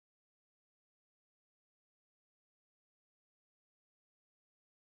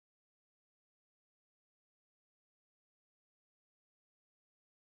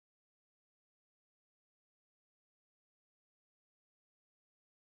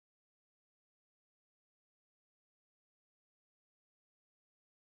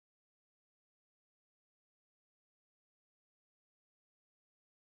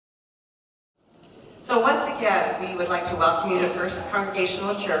So once again, we would like to welcome you to First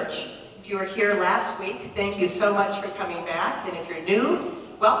Congregational Church. If you were here last week, thank you so much for coming back. And if you're new,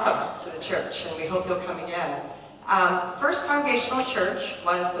 welcome to the church, and we hope you'll come again. First Congregational Church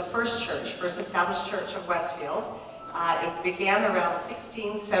was the first established church of Westfield. It began around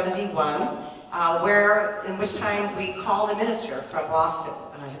 1671, in which time we called a minister from Boston.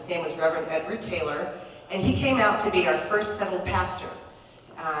 His name was Reverend Edward Taylor, and he came out to be our first settled pastor.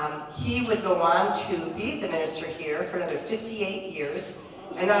 He would go on to be the minister here for another 58 years.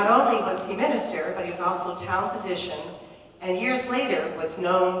 And not only was he minister, but he was also town physician, and years later was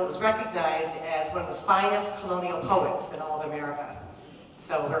recognized as one of the finest colonial poets in all of America.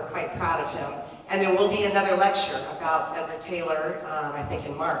 So we're quite proud of him. And there will be another lecture about Edward Taylor, I think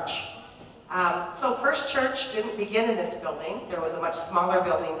in March. So First Church didn't begin in this building. There was a much smaller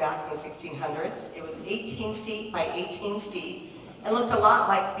building back in the 1600s. It was 18 feet by 18 feet. It looked a lot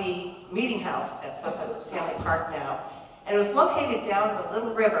like the meeting house that's up at Stanley Park now. And it was located down the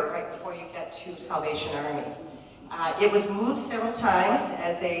little river right before you get to Salvation Army. It was moved several times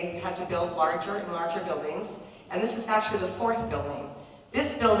as they had to build larger and larger buildings. And this is actually the fourth building.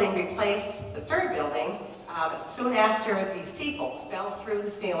 This building replaced the third building soon after the steeple fell through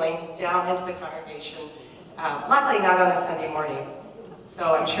the ceiling down into the congregation. Luckily not on a Sunday morning.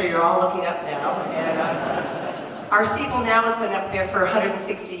 So I'm sure you're all looking up now. And, our steeple now has been up there for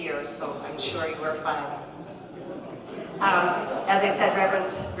 160 years, so I'm sure you are fine. As I said,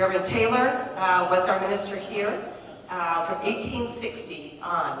 Reverend Taylor was our minister here. From 1860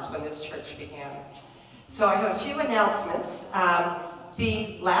 on is when this church began. So I have a few announcements.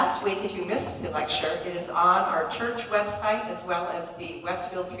 Last week, if you missed the lecture, it is on our church website as well as the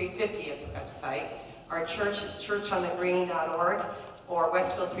Westfield 350th website. Our church is churchonthegreen.org. or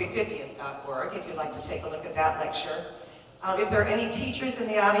westfield350th.org if you'd like to take a look at that lecture. If there are any teachers in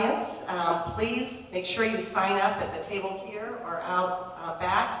the audience, please make sure you sign up at the table here or out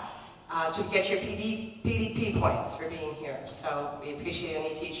back to get your PDP points for being here. So we appreciate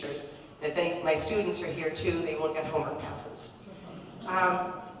any teachers. If any of my students are here too, they will get homework passes.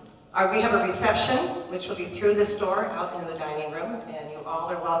 We have a reception, which will be through this door out in the dining room, and you all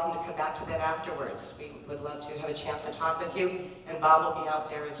are welcome to come back to that afterwards. We would love to have a chance to talk with you, and Bob will be out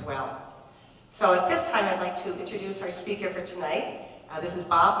there as well. So at this time, I'd like to introduce our speaker for tonight. This is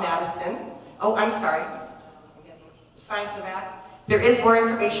Bob Madison. Oh, I'm sorry. I'm getting the sign to the back. There is more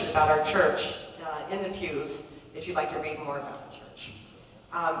information about our church in the pews if you'd like to read more about the church.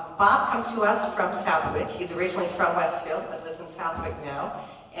 Bob comes to us from Southwick. He's originally from Westfield, but lives in Southwick now.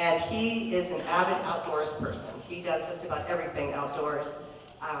 And he is an avid outdoors person. He does just about everything outdoors,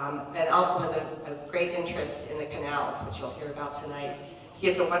 and also has a great interest in the canals, which you'll hear about tonight. He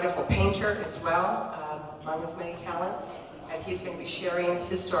is a wonderful painter as well, among his many talents, and he's going to be sharing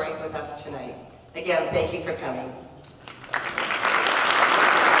his story with us tonight. Again, thank you for coming.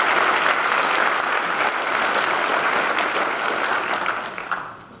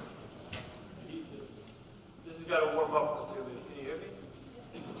 This has got to warm up. Can you hear me?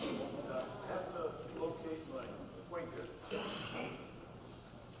 I have to locate my pointer.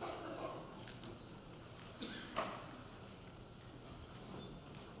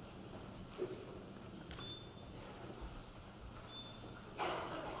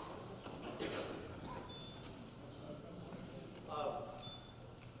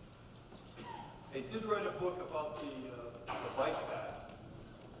 I did write a book about the bike path.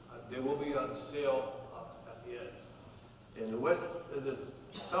 They will be on sale at the end. And the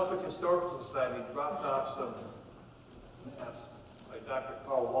Southwick Historical Society dropped off some maps by Dr.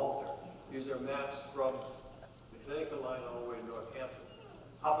 Carl Walter. These are maps from the Connecticut line all the way to Northampton.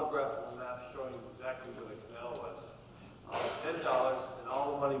 Topographical maps showing exactly where the canal was. $10, and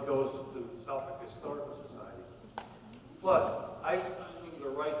all the money goes to the Southwick Historical Society. Plus, I signed the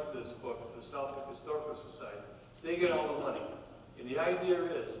rights to this book, the Southwick Historical Society. They get all the money. And the idea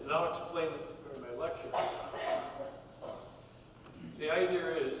is, and I'll explain it during my lecture. The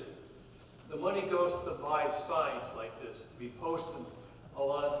idea is, the money goes to buy signs like this to be posted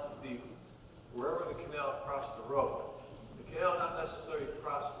along wherever the canal crossed the road. The canal not necessarily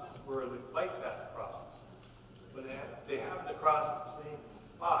crosses where the bike path crosses, but they happen to cross at the same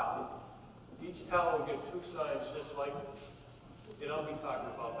spot. Each town will get 2 signs just like this. And I'll be talking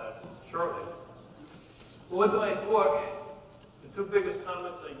about that shortly. But with my book, the 2 biggest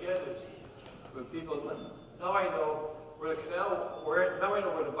comments I get is when people, now I know where the canal, now I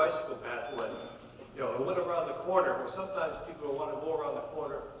know where the bicycle path went. You know, it went around the corner, where sometimes people want to go around the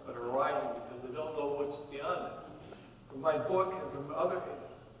corner but are arriving because they don't know what's beyond it. From my book and from other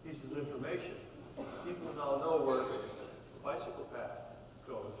pieces of information, people now know where the bicycle path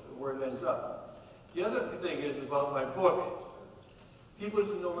goes and where it ends up. The other thing is about my book, people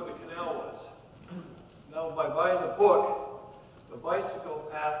didn't know where the canal was. Now, by buying the book, the bicycle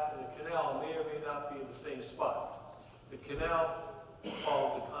path and the canal may or may not be in the same spot. The canal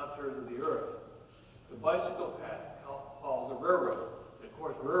follows the contours of the earth. The bicycle path follows the railroad. And of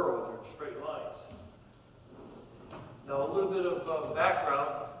course, railroads are in straight lines. Now, a little bit of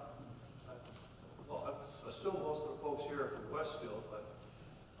background. Well, I assume most of the folks here are from Westfield, but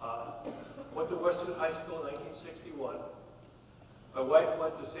went to Westfield High School in 1961. My wife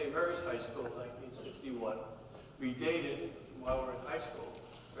went to St. Mary's High School in 1961. We dated while we were in high school,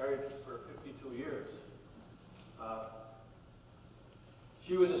 married for 52 years.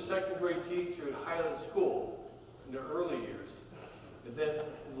 She was a second grade teacher at Highland School in the early years. And then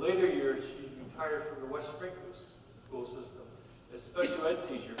in later years, she retired from the West Sprinklers school system as a special ed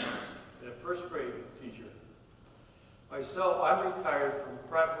teacher and a first grade teacher. Myself, I'm retired from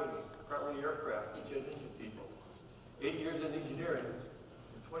Pratt Whitney Aircraft, the jet engine people. 8 years in engineering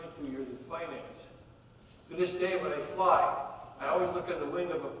and 22 years in finance. To this day, when I fly, I always look at the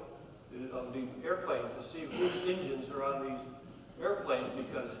wing of the airplanes to see whose engines are on these airplanes,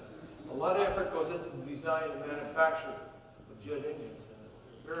 because a lot of effort goes into the design and manufacture of jet engines,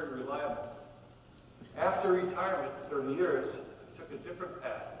 and they're very reliable. After retirement, 30 years, I took a different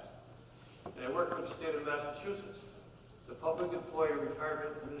path, and I worked for the state of Massachusetts, the Public Employee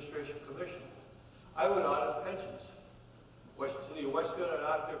Retirement Administration Commission. I would audit pensions. City of Westfield, I'd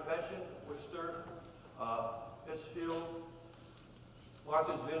audit their pension, Worcester, Westfield,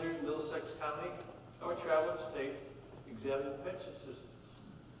 Martha's Vineyard, Middlesex County. I would travel the state, examine pension systems.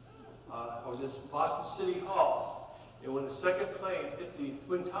 I was in Boston City Hall, and when the second plane hit the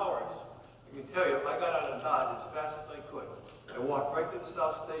Twin Towers, I can tell you, I got out of Dodge as fast as I could. I walked right to the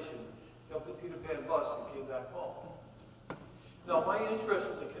South Station, jumped the Peter Pan bus, and came back home. Now, my interest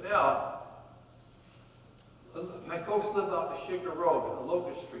in the canal, my folks lived off the Shaker Road on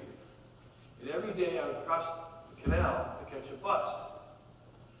Locust Street. And every day I would cross the canal to catch a bus.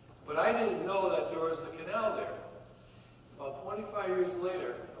 But I didn't know that there was a canal there. About 25 years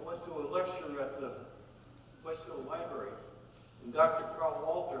later, I went to a lecture at the Westfield Library. And Dr. Carl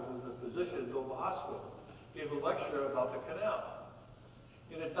Walter, who was a physician at Nova Hospital, gave a lecture about the canal.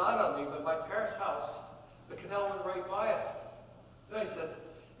 And it dawned on me, by my parents' house, the canal went right by it. And I said,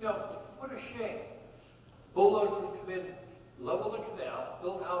 you know, what a shame. Bulldozers would come in, level the canal,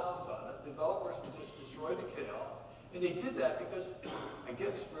 build houses on it, developers would just destroy the canal. And they did that because, I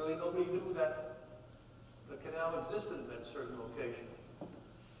guess, really nobody knew that the canal existed in that certain location.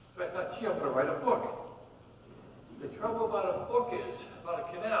 So I thought, gee, I'm going to write a book. The trouble about a book is, about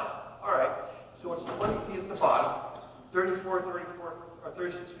a canal, all right, so it's 20 feet at the bottom, 34, or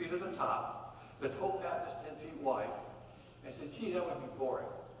 36 feet at the top. The towpath is 10 feet wide. I said, gee, that would be boring.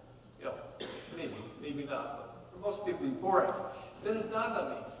 You know, maybe not, but for most people, it'd be boring. Then it dawned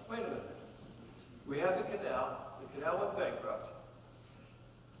on me, wait a minute. We had the canal went bankrupt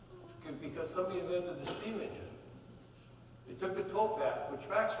because somebody invented the steam engine. They took the towpath with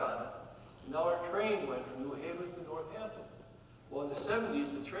tracks on it, and now our train went from New Haven to Northampton. Well, in the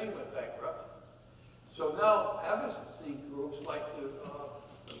 70s, the train went bankrupt. So now advocacy groups like the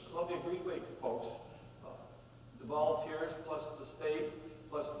Columbia Greenway folks, the volunteers, plus the state,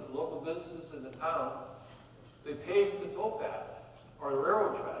 plus the local businesses in the town, they paved the towpath, or the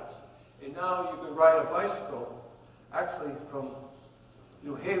railroad tracks, and now you can ride a bicycle, actually from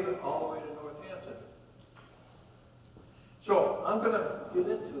New Haven all the way to Northampton. So I'm going to get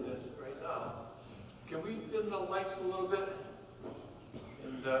into this right now. Can we dim the lights a little bit?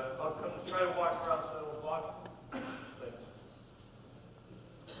 And I'll come try to walk around so I don't block. Thanks.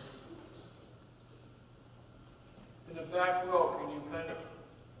 In the back row, can you kind of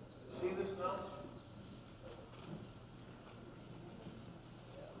see this now?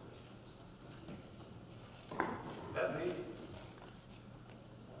 That me?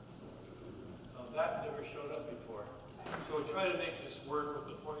 That never showed up before. So we'll try to make this work with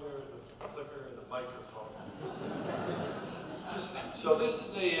the pointer, the clicker, and the microphone. So this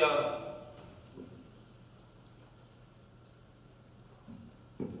is the it's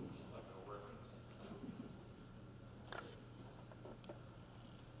not going to work.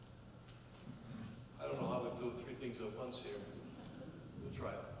 I don't know how to do three things at once here. We'll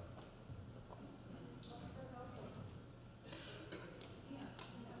try it.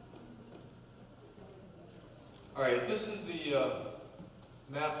 All right, this is the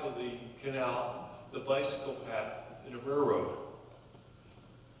map of the canal, the bicycle path, and the railroad.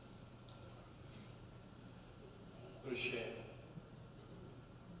 What a shame.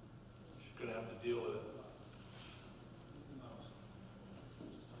 She's going to have to deal with it.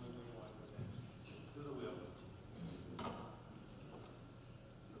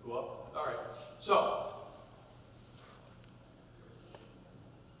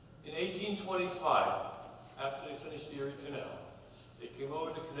 1825, after they finished the Erie Canal, they came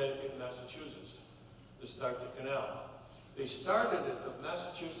over to Connecticut and Massachusetts to start the canal. They started at the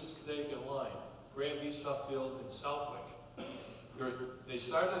Massachusetts-Connecticut line, Granby, Suffield, and Southwick. They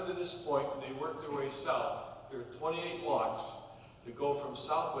started at this point and they worked their way south. There are 28 locks that go from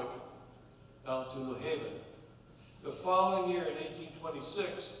Southwick down to New Haven. The following year, in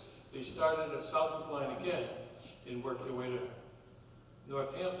 1826, they started at Southwick line again and worked their way to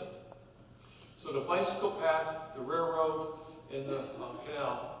Northampton. So the bicycle path, the railroad, and the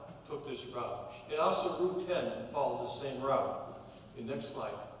canal took this route. And also Route 10 follows the same route. The next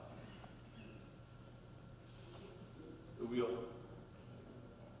slide. The wheel.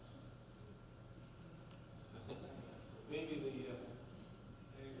 Maybe the...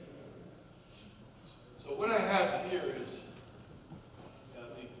 So what I have here is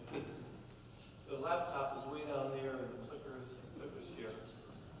the laptop is way down there and the clicker's here.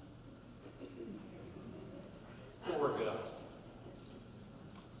 We'll work it out.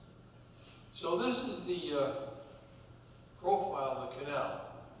 So this is the profile of the canal.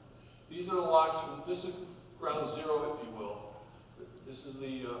 These are the locks from, this is ground zero, if you will. This is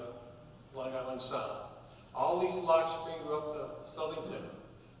the Long Island Sound. All these locks bring you up to Southington,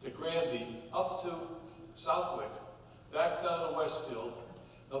 to Granby, up to Southwick, back down to Westfield,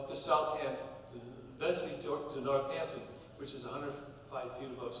 up to Southampton, eventually to Northampton, which is 105 feet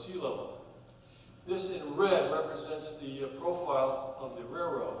above sea level. This in red represents the profile of the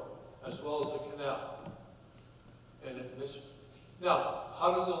railroad, as well as the canal. And now,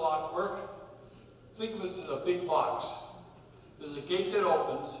 how does the lock work? Think of it as a big box. There's a gate that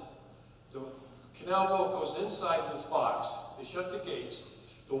opens. The canal boat goes inside this box. They shut the gates.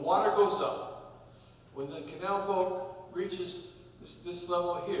 The water goes up. When the canal boat reaches this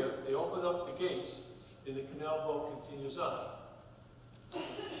level here, they open up the gates, and the canal boat continues on.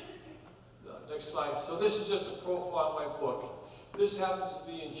 Next slide. So this is just a profile of my book. This happens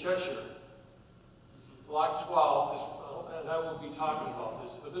to be in Cheshire. Lock 12, and I won't be talking about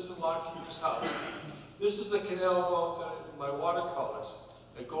this, but this is Lockkeeper's house. This is the canal boat in my watercolors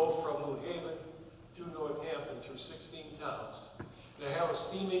that go from New Haven to Northampton through 16 towns. And I have a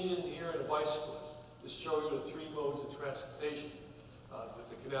steam engine here and a bicyclist to show you the three modes of transportation that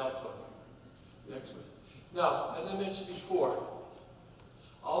the canal took. Next one. Now, as I mentioned before,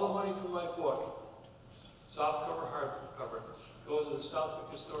 all the money from my book, soft cover, hard cover, goes to the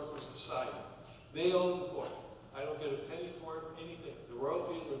Southwick Historical Society. They own the book. I don't get a penny for it, anything. The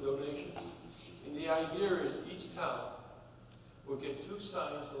royalties or donations. And the idea is each town will get 2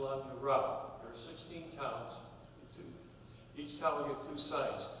 signs along the route. There are 16 towns. Each town will get 2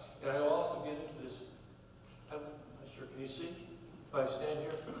 signs. And I will also get into this. I'm not sure, can you see? If I stand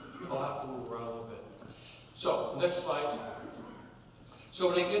here, I'll have to move around a little bit. So, next slide. So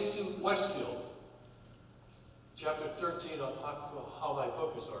when I get to Westfield, chapter 13, I'll talk about how my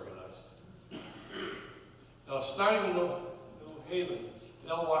book is organized. Now, starting in New Haven,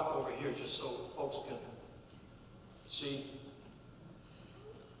 and I'll walk over here just so folks can see.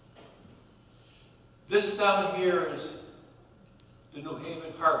 This down here is the New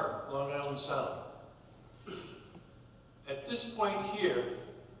Haven Harbor, Long Island Sound. At this point here,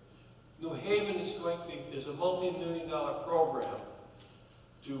 New Haven is a multi-million-dollar program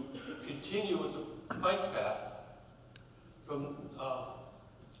to continue with the bike path from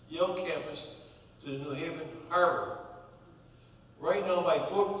Yale campus to the New Haven Harbor. Right now, my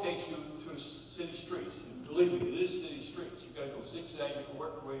book takes you through city streets. And believe me, it is city streets. You've got to go zigzag, you can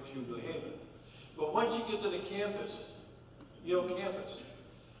work your way through New Haven. But once you get to the campus, Yale campus,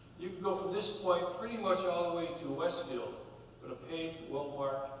 you can go from this point pretty much all the way to Westfield with a paved,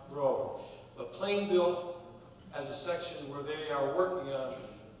 well-marked road. But Plainville has a section where they are working on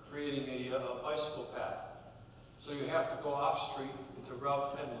creating a bicycle path. So you have to go off-street into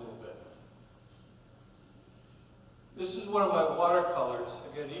Route 10 a little bit. This is one of my watercolors.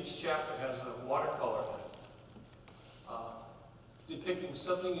 Again, each chapter has a watercolor depicting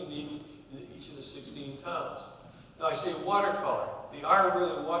something unique in each of the 16 towns. Now I say watercolor. They are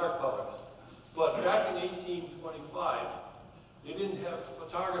really watercolors. But back in 1825, they didn't have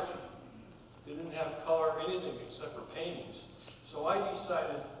photography. They didn't have color or anything except for paintings. So I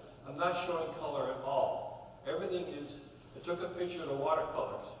decided I'm not showing color at all. Everything is, I took a picture of the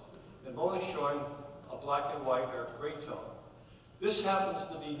watercolors. I'm only showing a black and white or a gray tone. This happens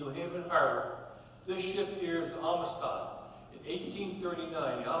to be New Haven Harbor. This ship here is the Amistad. In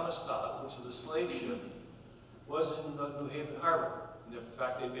 1839, the Amistad, which is a slave ship, was in New Haven Harbor. And in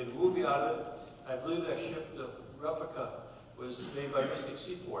fact, they made a movie out of it. I believe that ship, the replica, was made by Mystic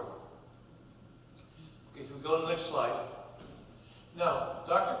Seaport. Okay, so we go to the next slide. Now,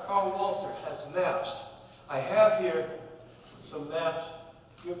 Dr. Carl Walter has maps. I have here some maps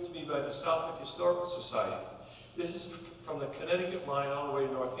given to me by the Southwick Historical Society. This is from the Connecticut line all the way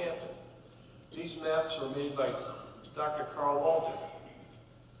to Northampton. These maps were made by Dr. Carl Walter.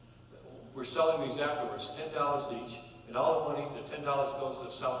 We're selling these afterwards, $10 each, and all the money, the $10 goes to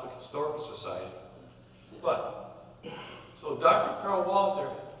the Southwick Historical Society. So Dr. Carl Walter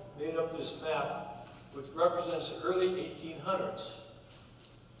made up this map, which represents the early 1800s.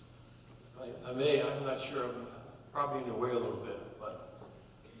 I'm not sure, I'm probably in the way a little bit, but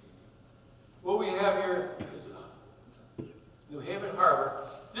what we have here is New Haven Harbor.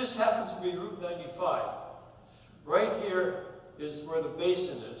 This happens to be Route 95. Right here is where the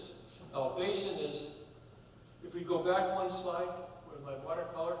basin is. Now, basin is, if we go back one slide with my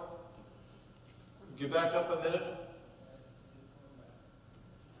watercolor, get back up a minute.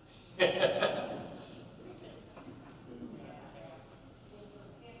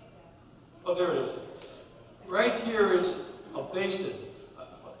 Oh, there it is. Right here is a basin.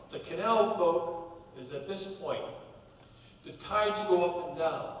 The canal boat is at this point. The tides go up and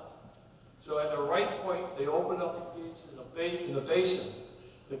down. So at the right point, they open up the gates in the basin.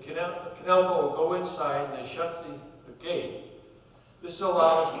 The canal boat will go inside and they shut the gate. This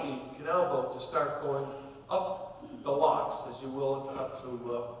allows the canal boat to start going up the locks, as you will, up to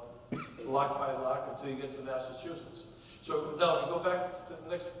lock by lock until you get to Massachusetts. So now, go back to the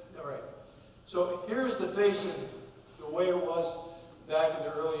next, all right. So here's the basin, the way it was back in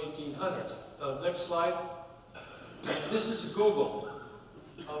the early 1800s. Next slide. This is Google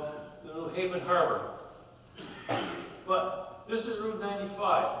of the New Haven Harbor. But this is Route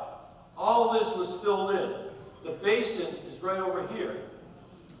 95. All this was filled in. The basin is right over here.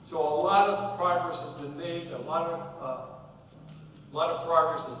 So a lot of progress has been made. A lot of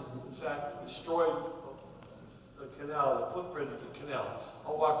progress has, in fact, destroyed the canal, the footprint of the canal.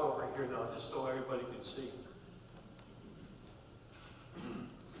 I'll walk over here now just so everybody can see.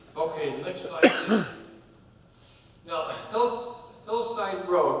 Okay, the next slide. Now, Hillside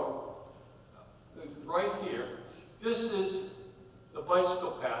Road is right here. This is the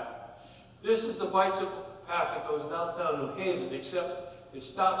bicycle path. This is the bicycle path that goes downtown New Haven, except it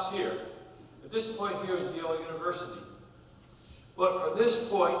stops here. At this point here is Yale University. But from this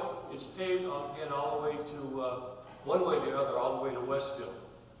point, it's paved again all the way to, one way or the other, all the way to Westfield.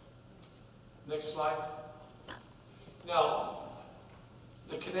 Next slide. Now,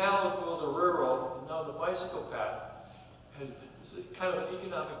 the canal is the railroad, and now the bicycle path is kind of an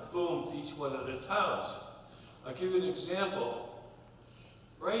economic boom to each one of the towns. I'll give you an example.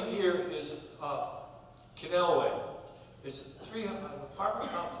 Right here is Canalway. It's an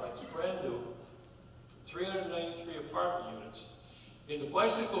apartment complex, brand new, 393 apartment units. And the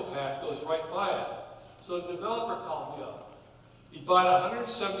bicycle path goes right by it. So the developer called me up. He bought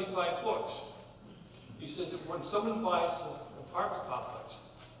 175 books. He says that when someone buys an apartment complex,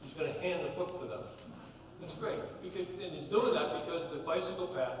 he's going to hand the book to them. That's great. And he's doing that because the bicycle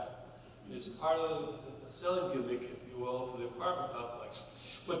path is part of the selling gimmick, if you will, for the apartment complex.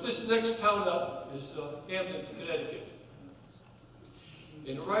 But this next town up is Hampton, Connecticut.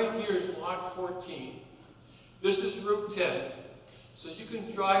 And right here is Lot 14. This is Route 10. So you can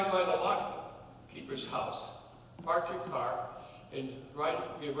drive by the lock keeper's house, park your car, and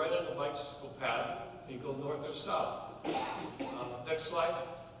get right on the bicycle path and go north or south. Next slide.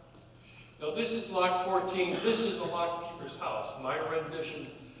 Now this is Lot 14. This is the lock keeper's house, my rendition.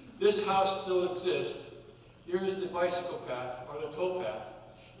 This house still exists. Here's the bicycle path, or the tow path,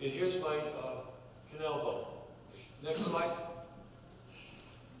 and here's my canal boat. Next slide.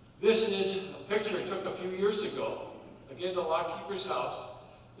 This is a picture I took a few years ago. Again, the lock keeper's house,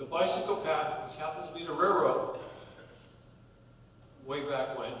 the bicycle path, which happens to be the railroad, way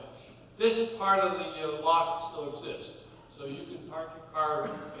back when. This part of the lock still exists. So you can park your car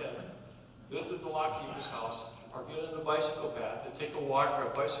again. This is the lock keeper's house, or get on the bicycle path and take a walk or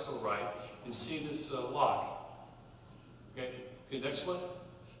a bicycle ride and see this lock. Okay, next one.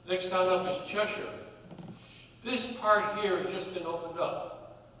 Next town up is Cheshire. This part here has just been opened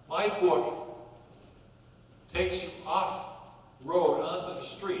up. My book takes you off road onto the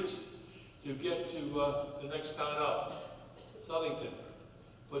streets to get to the next town up, Southington.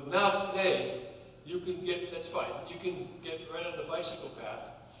 But now today, you can get, that's fine, you can get right on the bicycle path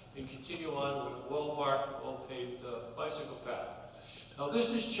and continue on with a well-marked, well-paved bicycle path. Now this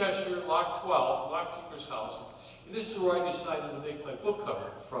is Cheshire, Lock 12, lock keeper's house, and this is where I decided to make my book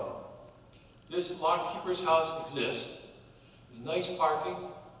cover from. This lock keeper's house exists. There's nice parking.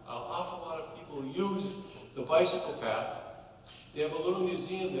 An awful lot of people use the bicycle path. They have a little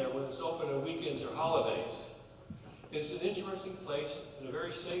museum there when it's open on weekends or holidays. It's an interesting place and a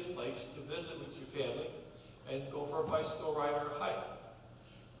very safe place to visit with your family and go for a bicycle ride or a hike.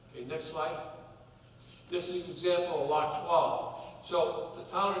 Okay, next slide. This is an example of Lock 12. So the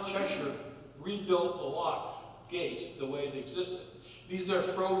town of Cheshire rebuilt the locks, gates, the way they existed. These are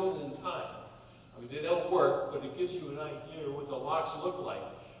frozen in time. I mean, they don't work, but it gives you an idea of what the locks look like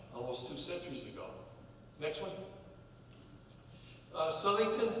almost 2 centuries ago. Next one.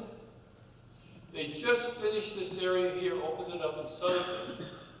 Southington. They just finished this area here, opened it up in Southington.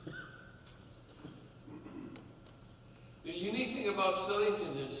 The unique thing about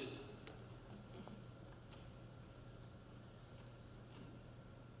Southington is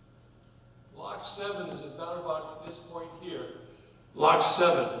Lock 7 is down about this point here. Lock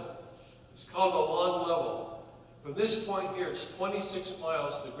 7. It's called the Long Level. From this point here, it's 26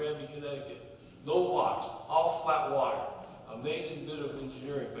 miles to Granby, Connecticut. No locks, all flat water. Amazing bit of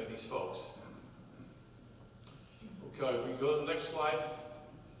engineering by these folks. Okay, we go to the next slide.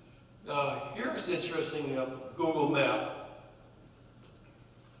 Here's interesting Google map.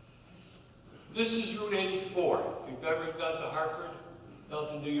 This is Route 84. If you've ever gone to Hartford, down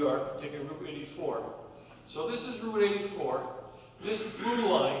to New York, taking Route 84. So this is Route 84. This blue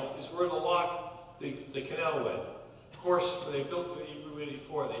line is where the canal went. Of course, when they built Route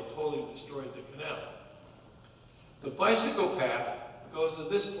 84, they totally destroyed the canal. The bicycle path goes to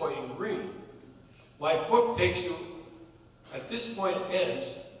this point in green. My book takes you, at this point it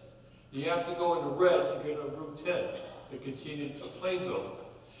ends, you have to go into red and get on Route 10 to continue to Plainville.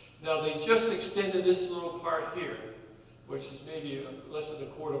 Now they just extended this little part here, which is maybe less than a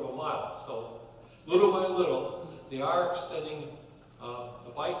quarter of a mile. So little by little, they are extending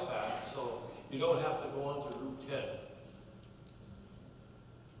the bike path, so you don't have to go on to Route 10.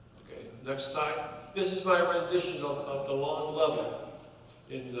 Okay, next slide. This is my rendition of the Long Level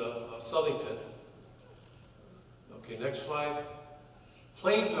in Southington. Okay, next slide.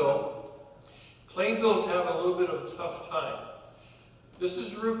 Plainville. Plainville's having a little bit of a tough time. This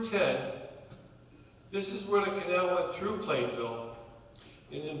is Route 10. This is where the canal went through Plainville.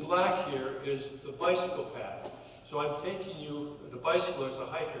 And in black here is the bicycle path. So I'm taking you, the bicycle as a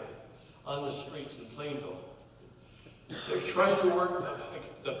hiker, on the streets in Plainville. They're trying to work,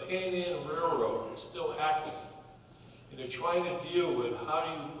 the Pan Am Railroad is still active. And they're trying to deal with how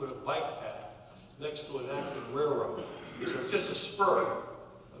do you put a bike path next to an active railroad. So it's just a spur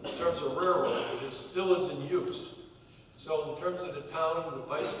in terms of railroad, but it still is in use. So in terms of the town, the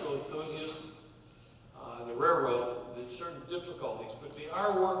bicycle enthusiasts, the railroad, there's certain difficulties, but they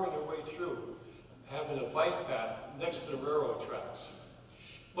are working their way through having a bike path next to the railroad tracks.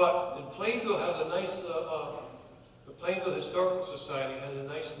 But Plainville has a nice, the Plainville Historical Society has a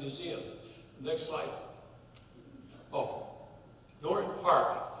nice museum. Next slide. Oh, Norton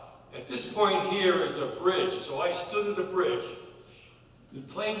Park. At this point here is a bridge, so I stood at the bridge. In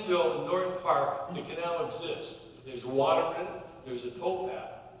Plainville and Norton Park, the canal exists. There's water in it, there's a towpath.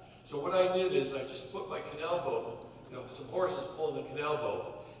 So what I did is I just put my canal boat, some horses pulling the canal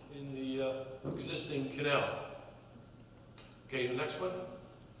boat in the existing canal. Okay, the next one.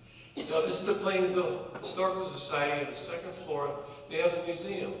 Now this is the Plainville Historical Society on the second floor. They have a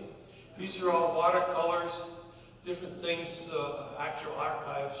museum. These are all watercolors, different things, actual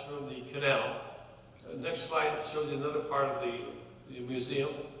archives from the canal. Next slide shows you another part of the museum.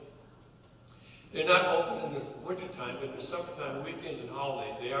 They're not open in the wintertime, but in the summertime, weekends and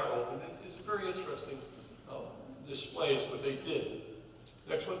holidays, they are open. It's a very interesting displays what they did.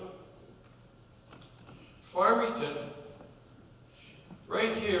 Next one. Farmington,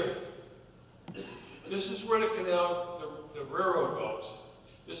 right here, this is where the canal, the railroad goes.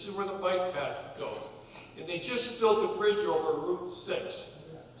 This is where the bike path goes. And they just built a bridge over Route 6,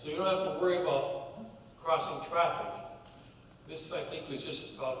 so you don't have to worry about crossing traffic. This, I think, was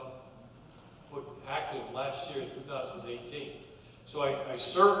just put active last year in 2018. So I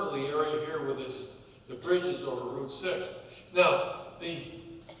circled the area here with the bridges over Route 6. Now, the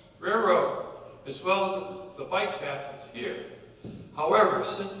railroad, as well as the bike path, is here. However,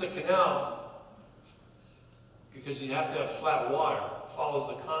 since the canal, because you have to have flat water,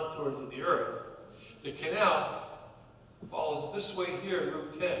 follows the contours of the earth, the canal follows this way here,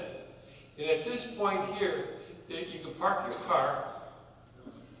 Route 10. And at this point here, you can park your car.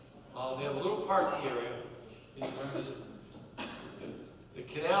 They have a little parking area. And you can visit. The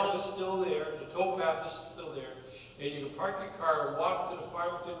canal is still there, the towpath is still there, and you can park your car and walk to the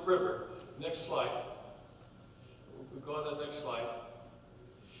Farmington River. Next slide. We'll go on to the next slide.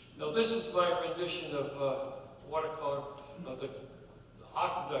 Now this is my rendition of watercolor of the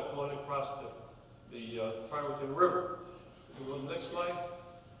aqueduct going across the Farmington River. We'll go to the next slide.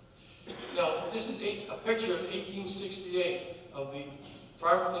 Now, this is a picture of 1868 of the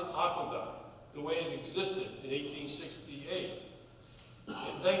Farmington Aqueduct, the way it existed in 1868. In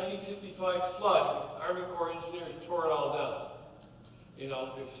 1955 flood, Army Corps of Engineers tore it all down. You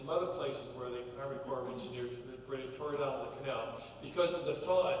know, there's some other places where the Army Corps of Engineers where they tore down the canal. Because of the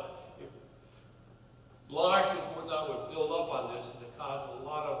flood, logs and whatnot would build up on this and it caused a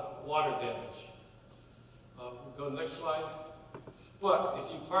lot of water damage. Go to the next slide. But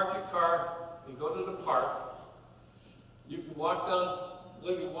if you park your car and go to the park, you can walk down,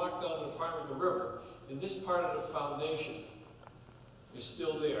 literally walk down the Farmington River, and this part of the foundation is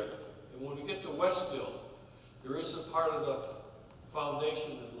still there. And when we get to Westfield, there is a part of the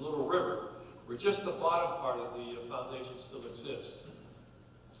foundation, the little river, where just the bottom part of the foundation still exists.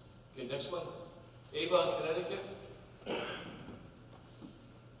 Okay, next one. Avon, Connecticut.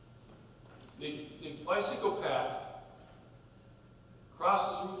 The bicycle path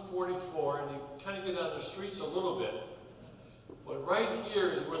crosses Route 44, and you kind of get on the streets a little bit. But right here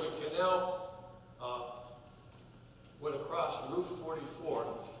is where the canal went across Route 44.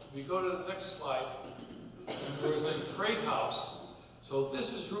 If we go to the next slide, there's a freight house. So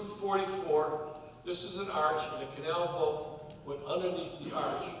this is Route 44. This is an arch, and the canal boat went underneath the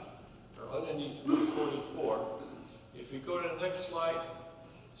arch, or underneath Route 44. If we go to the next slide,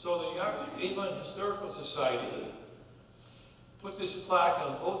 so the Avon Historical Society put this plaque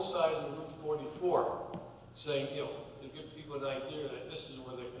on both sides of Route 44, saying, you know, to give people an idea that this is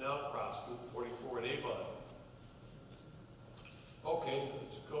where the canal crossed Route 44 at Avon. Okay,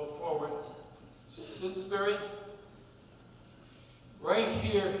 let's go forward. Simsbury. Right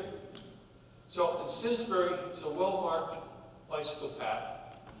here, so in Simsbury, it's a well-marked bicycle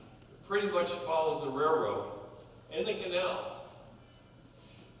path. It pretty much follows the railroad and the canal.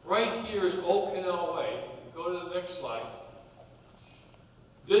 Right here is Old Canal Way. Go to the next slide.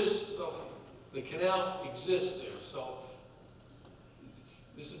 This, the canal exists there, so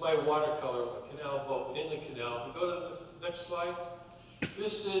this is my watercolor, a canal boat in the canal. If we go to the next slide,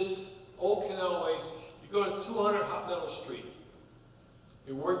 this is Old Canal Way. You go to 200 Hot Meadow Street.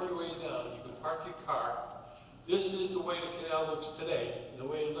 You work your way down, you can park your car. This is the way the canal looks today, and the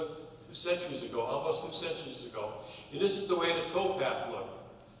way it looked 2 centuries ago, almost 2 centuries ago. And this is the way the towpath looked.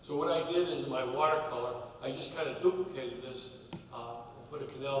 So what I did is in my watercolor, I just kind of duplicated this and put a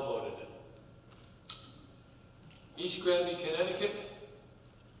canal boat in it. East Granby, Connecticut.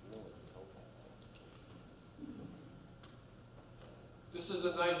 This is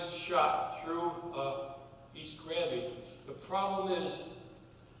a nice shot through East Granby. The problem is,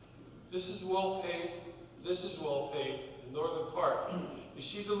 this is well paved, this is well paved, the northern part. You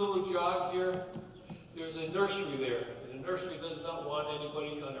see the little jog here? There's a nursery there, and the nursery does not want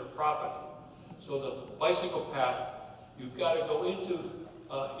anybody on their property. So the bicycle path, you've got to go into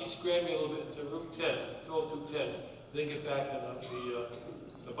East Granby a little bit into Route 10, 20210, then get back on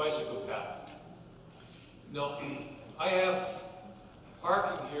the bicycle path. Now, I have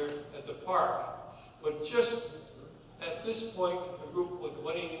parking here at the park, but just at this point, the route with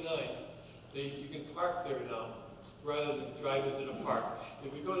 189, you can park there now, rather than drive into the park.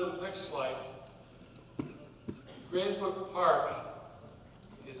 If we go to the next slide, Grandbrook Park,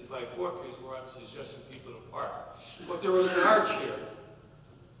 in my book, is where I'm suggesting people to park. But there was an arch here.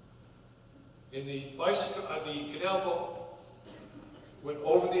 And the bicycle, the canal boat went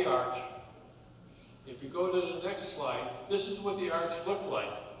over the arch. If you go to the next slide, this is what the arch looked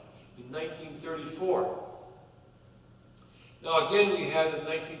like in 1934. Now again, we had the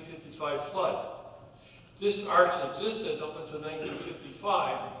 1955 flood. This arch existed up until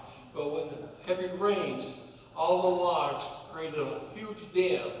 1955, but when heavy rains, all the logs created a huge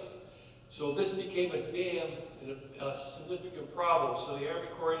dam. So this became a dam and a significant problem. So the Army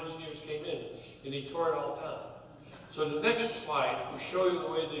Corps of Engineers came in and they tore it all down. So the next slide will show you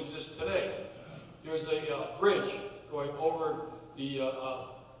the way they exist today. There's a bridge going over the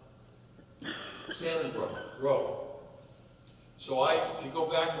Salmon Brook Road. So if you go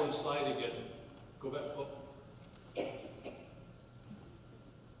back one slide again, go back. Oh.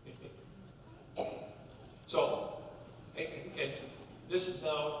 So, and this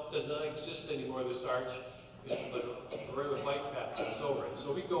now does not exist anymore, this arch, but a regular bike path goes over it.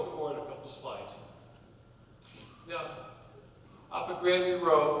 So we go forward a couple slides. Now, off of Granby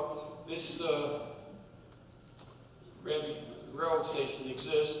Road, this Granby Railroad Station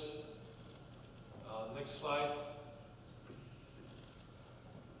exists. Next slide.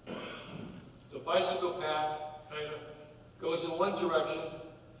 The bicycle path kind of goes in one direction.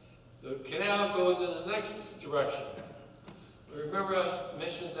 The canal goes in the next direction. Remember I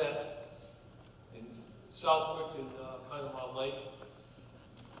mentioned that in Southwick and Conemaugh Lake,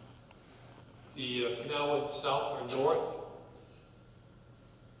 the canal went south or north.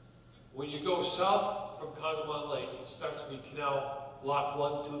 When you go south from Congamon Lake, it starts to be Canal Lock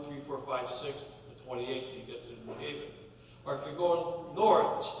 1, 2, 3, 4, 5, 6, the 28th, you get to New Haven. Or if you're going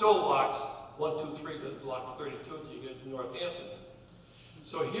north, it still locks 1, 2, 3, to lock 32, you get to Northampton.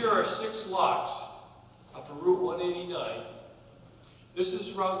 So here are 6 locks up for Route 189. This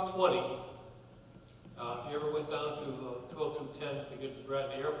is Route 20. If you ever went down to 20210 to get to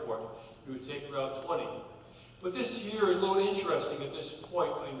Bradley Airport, you would take Route 20. But this here is a little interesting at this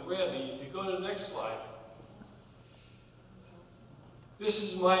point in Granby. If you go to the next slide, this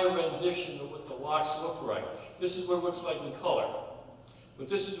is my rendition of what the locks look like. This is what it looks like in color. But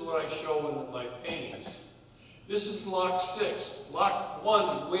this is what I show in my paintings. This is Lock 6. Lock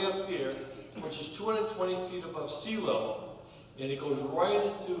 1 is way up here, which is 220 feet above sea level, and it goes right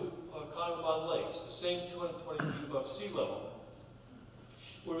into Congamon Lakes, the same 220 feet above sea level.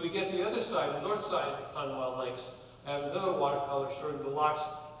 When we get the other side, the north side of Congamon Lakes, I have another watercolor showing the locks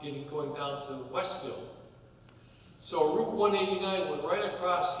going down to Westfield. So Route 189 went right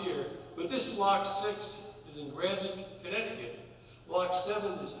across here, but this Lock 6 is in Granby, Connecticut. Lock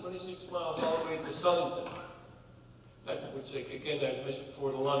 7 is 26 miles all the way to Southington. Which, again, I mentioned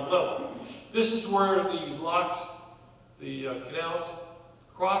before, the Lund level. This is where the locks, the canals,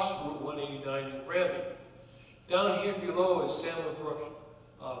 cross Route 189 in Granby. Down here below is Salmon Brook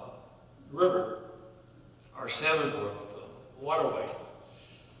River, or Salmon Brook waterway.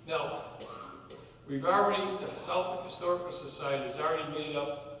 Now, we've already, the Southwick Historical Society has already made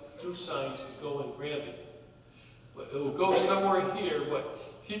up 2 signs to go in Granby. But it will go somewhere here,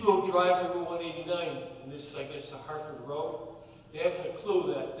 but people who drive Route 189, and this is, I guess, the Hartford Road, they haven't a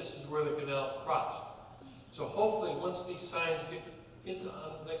clue that this is where the canal crossed. So hopefully, once these signs get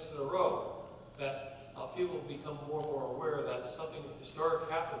next to the road, that people will become more and more aware that something historic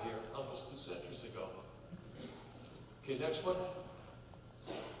happened here almost 2 centuries ago. Okay, next one.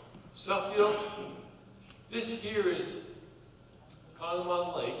 Suffield. This here is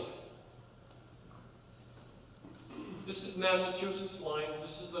Congamon Lakes. This is Massachusetts line.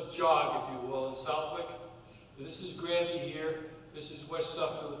 This is the jog, if you will, in Southwick. And this is Granby here. This is West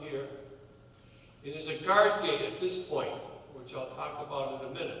Suffield here. And there's a guard gate at this point, which I'll talk about in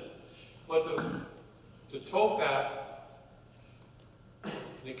a minute. But the towpath,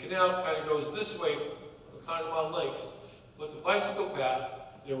 the canal kind of goes this way, Congamon Lakes, but the bicycle path,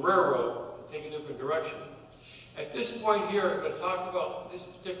 the railroad, take a different direction. At this point here, I'm going to talk about this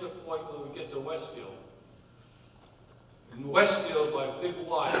particular point when we get to Westfield. In Westfield, by Big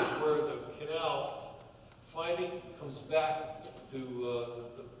Y, is where the canal finally comes back to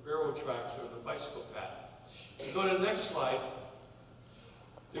the railroad tracks or the bicycle path. If you go to the next slide,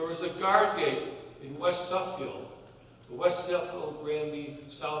 there was a guard gate in West Suffield, the West Suffield Granby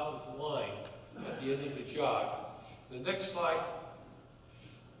Southwick line at the end of the jog. The next slide.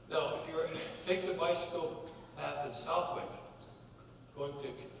 Now, if you take the bicycle path in Southwick, going to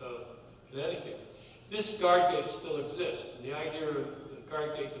Connecticut, this guard gate still exists. And the idea of the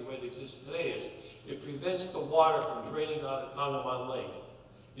guard gate, the way it exists today, is it prevents the water from draining out of Congamon Lake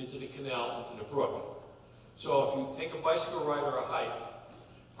into the canal, into the brook. So if you take a bicycle ride or a hike,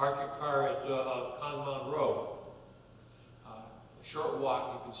 park your car at Congamon Road, a short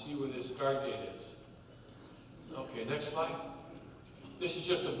walk, you can see where this guard gate is. Okay, next slide. This is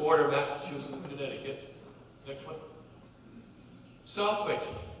just the border of Massachusetts and Connecticut. Next one. Southwick.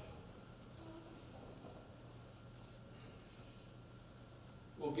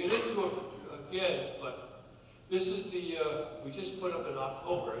 We'll get into it again, but this is the, we just put up in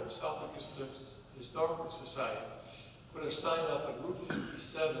October at the Southwick Historical Society, put a sign up at Route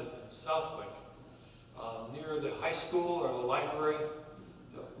 57 in Southwick, near the high school or the library.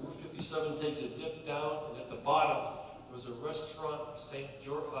 Route 57 takes a dip down, and at the bottom there was a restaurant, St.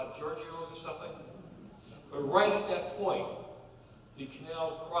 Giorgio's or something. But right at that point, the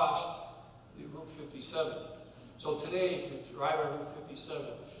canal crossed the Route 57. So today, if you drive on Route 57,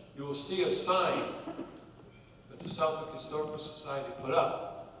 you will see a sign that the Southwick Historical Society put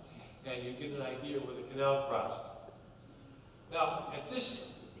up, and you get an idea where the canal crossed. Now, at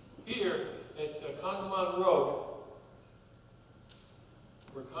this here, at Congamon Road,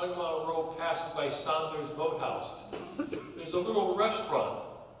 where Congamon Road passes by Saunders Boathouse, there's a little restaurant,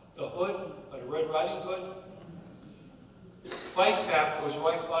 the Hood, or the Red Riding Hood. Bike path goes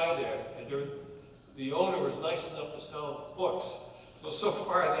right by there, and the owner was nice enough to sell books. So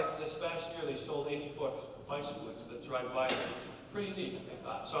far, this past year, they sold 80 books for bicyclists that drive by. Pretty neat, I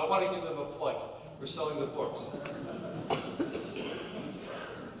thought. So I want to give them a plug for selling the books.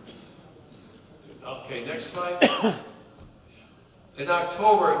 Okay, next slide. In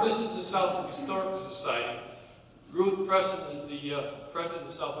October, this is the Southwick Historical Society. Ruth Preston is the president of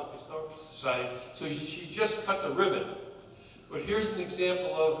the Southwick Historical Society, so she just cut the ribbon. But here's an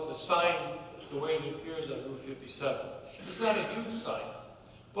example of the sign, the way it appears on Route 57. It's not a huge sign,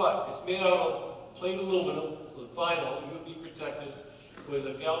 but it's made out of plain aluminum with vinyl, UV protected, with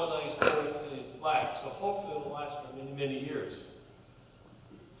a galvanized coating and black. So hopefully it'll last for many, many years.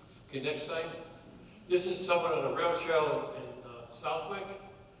 Okay, next sign. This is someone on a rail trail in Southwick.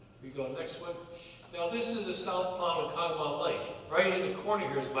 We go next one. Now this is the south pond of Conemaugh Lake. Right in the corner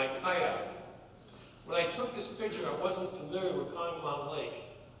here is my kayak. When I took this picture, I wasn't familiar with Conemaugh Lake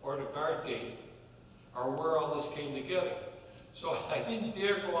or the guard gate or where all this came together. So I didn't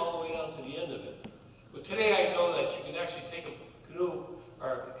dare go all the way down to the end of it. But today I know that you can actually take a canoe or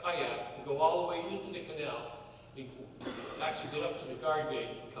a kayak and go all the way into the canal and actually get up to the guard gate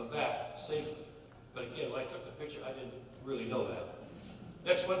and come back safely. But again, when I took the picture, I didn't really know that.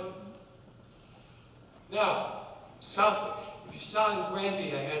 Next one. Now, Southwick. If you saw in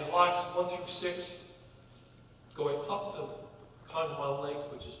Granby, I had locks 1 through 6 going up to Conemaugh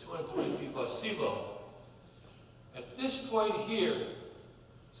Lake, which is 220 feet above sea level. At this point here,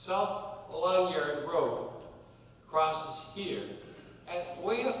 South Long Yard Road crosses here. And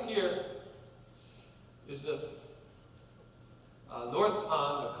way up here is the north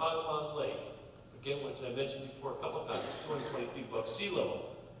pond of Conemaugh Lake. Again, which I mentioned before a couple of times, 220 feet above sea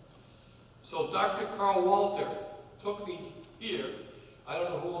level. So Dr. Carl Walter took me here. I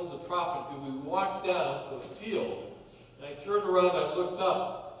don't know who owns the property, but we walked down to a field. And I turned around and I looked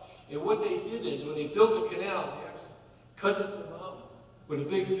up. And what they did is, when they built the canal, they actually cut it in the mountain with a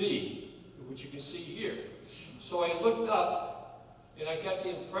big V, which you can see here. So I looked up, and I got the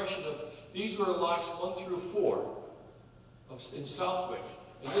impression of these were locks 1 through 4 in Southwick.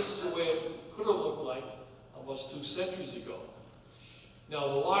 And this is the way it could have looked like almost 2 centuries ago. Now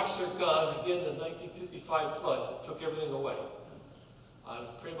the locks are gone. Again, the 1955 flood took everything away.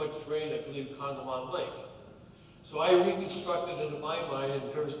 Pretty much drained, I believe, Conemaugh Lake. So I reconstructed it in my mind in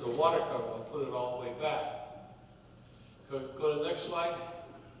terms of the water cover and put it all the way back. Go to the next slide.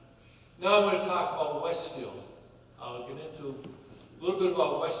 Now I'm going to talk about Westfield. I'll get into a little bit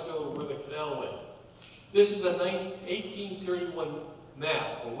about Westfield, where the canal went. This is a 1831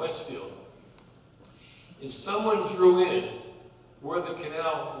 map of Westfield. And someone drew in where the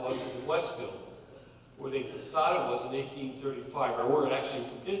canal was in Westfield, where they thought it was in 1835, or where it actually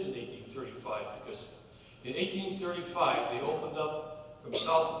is in 1835, because in 1835 they opened up from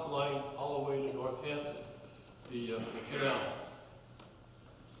Southwick Line all the way to Northampton, the canal.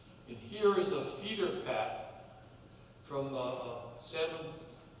 And here is a feeder path from Salmon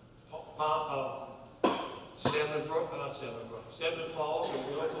Falls, or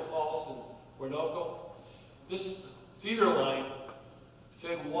Winoco Falls in Winoco. This feeder line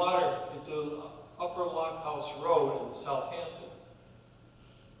fed water into Upper Lockhouse Road in Southampton.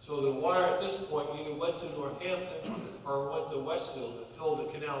 So the water at this point either went to Northampton or went to Westfield to fill the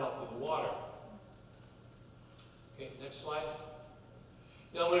canal up with water. Okay, next slide.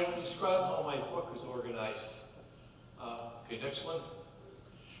 Now I'm going to describe how my book is organized. Okay, next one.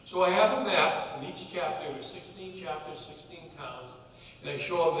 So I have a map in each chapter. There's 16 chapters, 16 towns, and I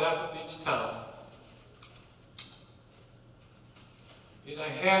show a map of each town. And I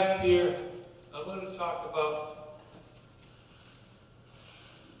have here, I'm going to talk about,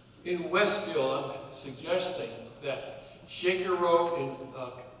 in Westfield, I'm suggesting that Shaker Road and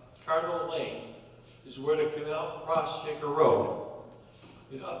Cardinal Lane is where the canal crossed Shaker Road.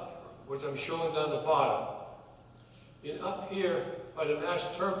 And up, which I'm showing down the bottom. And up here by the Mass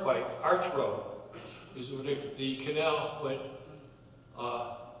Turnpike, Arch Road, is where the canal went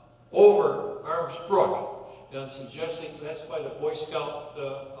over Arms Brook. And I'm suggesting that's by the Boy Scout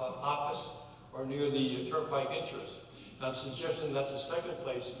office or near the Turnpike entrance. And I'm suggesting that's the second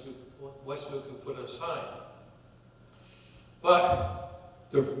place Westfield could put a sign. But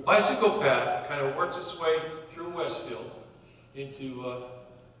the bicycle path kind of works its way through Westfield into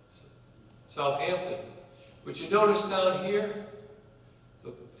Southampton. But you notice down here,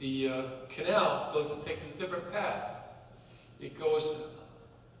 the canal takes a different path. It goes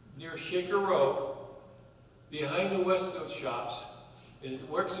near Shaker Road, behind the Westfield shops, and it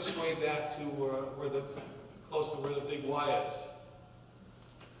works its way back to close to where the big Y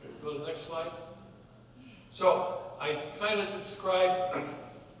is. Go to the next slide. So I kind of described,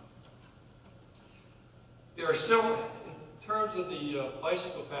 there are several, in terms of the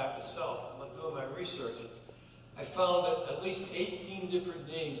bicycle path itself, I'm doing my research, I found that at least 18 different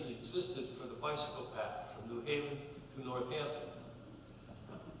names existed for the bicycle path from New Haven to Northampton.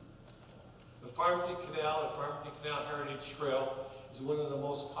 The Farmington Canal, the Farmington Canal Heritage Trail, is one of the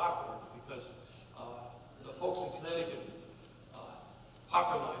most popular because the folks in Connecticut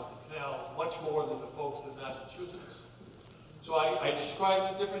popularized the canal much more than the folks in Massachusetts. So I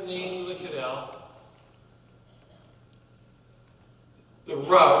described the different names of the canal, the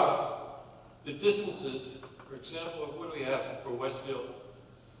route, the distances. For example, what do we have for Westfield?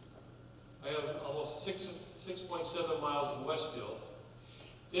 I have almost 6.7 miles in Westfield.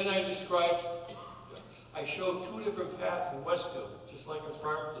 Then I showed two different paths in Westfield, just like in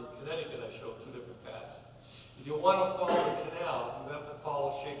Farmington, Connecticut, I showed two different paths. If you want to follow the canal, you have to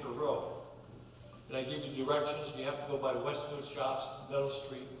follow Shaker Road. And I give you directions. You have to go by the Westfield shops, Meadow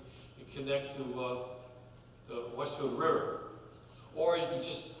Street, and connect to the Westfield River. Or you can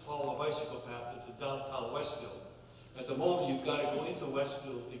just follow a bicycle path into downtown Westfield. At the moment, you've got to go into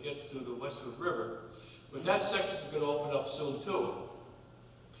Westfield to get to the Westfield River. But that section is going to open up soon, too.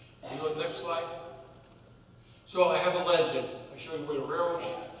 You go to the next slide. So I have a legend. I show you where the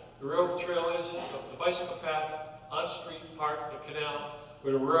railroad trail is, the bicycle path, on street, park, the canal,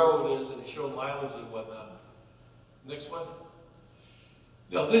 where the railroad is, and they show mileage and whatnot. Next one.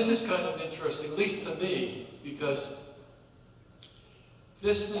 Now this is kind of interesting, at least to me, because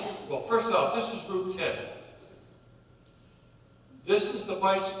this is, well, first off, this is Route 10. This is the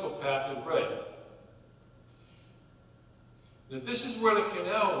bicycle path in red. Now this is where the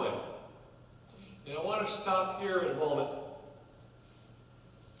canal went. And I want to stop here in a moment.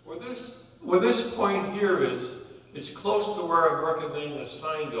 Where this point here is, it's close to where I'm recommending the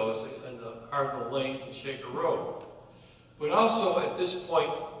sign goes in Cardinal Lane and Shaker Road. But also at this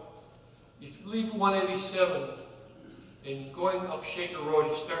point, if you leave 187 and going up Shaker Road,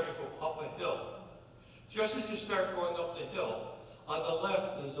 you start to go up a hill. Just as you start going up the hill, on the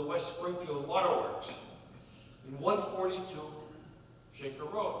left is the West Springfield Waterworks. In 142 Shaker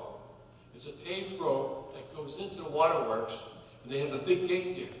Road. It's a paved road that goes into the waterworks, and they have a big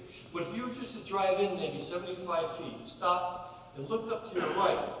gate there. But if you were just to drive in maybe 75 feet, stop and look up to your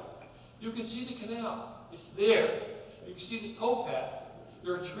right, you can see the canal. It's there. You can see the towpath.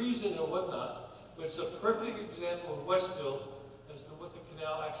 There are trees in it and whatnot, but it's a perfect example of Westfield as to what the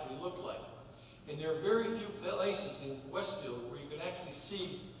canal actually looked like. And there are very few places in Westfield where you can actually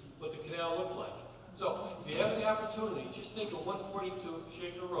see what the canal looked like. So if you have the opportunity, just think of 142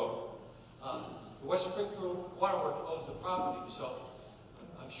 Shaker Road. The West Springfield Waterworks owns the property, so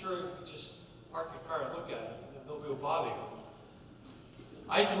I'm sure you can just park your car and look at it, and nobody will bother you.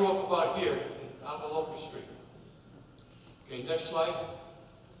 I grew up about here, on the Locust Street. Okay, next slide.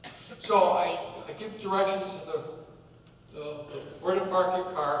 So I give directions to where to park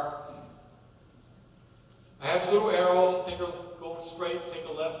your car. I have little arrows, go straight, take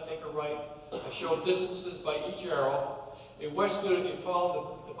a left, take a right. I show distances by each arrow. In Westfield, if you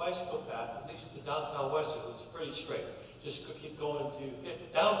follow the bicycle path, at least to downtown Westfield, it's pretty straight. Just keep going until you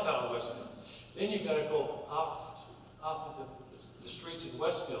hit downtown Westfield. Then you've got to go off of the streets in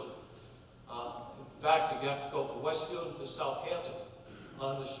Westfield. In fact, you have to go from Westfield to Southampton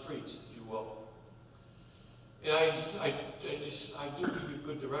on the streets, if you will. And I do give you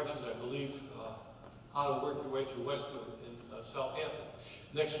good directions, I believe, how to work your way through Westfield and Southampton.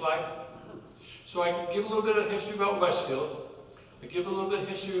 Next slide. So I give a little bit of history about Westfield. I give a little bit of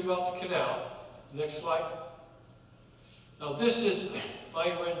history about the canal. Next slide. Now this is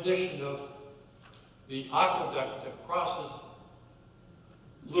my rendition of the aqueduct that crosses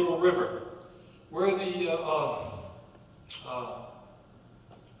Little River, where the, I'm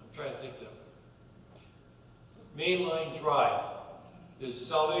trying to think of the Main Line Drive. There's a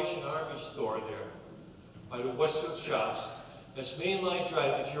Salvation Army store there by the Westfield shops. That's Main Line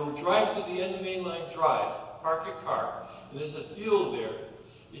Drive. If you drive to the end of Main Line Drive, park your car, and there's a field there.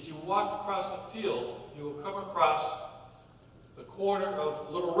 If you walk across the field, you will come across the corner of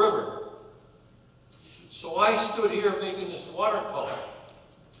Little River. So I stood here making this watercolor.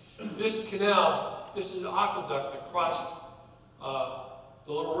 This canal, this is an aqueduct that crossed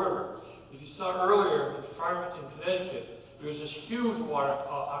the Little River. If you saw earlier in Farmington, Connecticut, there was this huge water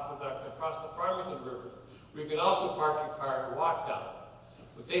aqueduct that crossed the Farmington River, where you can also park your car and walk down.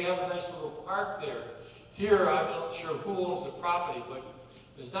 But they have a nice little park there. Here, I'm not sure who owns the property, but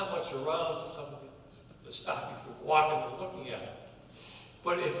there's not much around to stop you from walking and looking at it.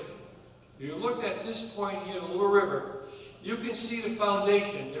 But if you look at this point here, the Little River, you can see the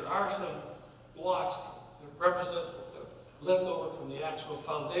foundation. There are some blocks that represent the leftover from the actual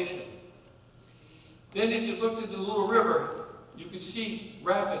foundation. Then if you looked at the Little River, you could see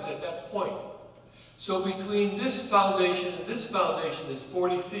rapids at that point. So between this foundation and this foundation is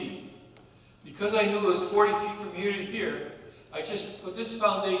 40 feet. Because I knew it was 40 feet from here to here, I just put this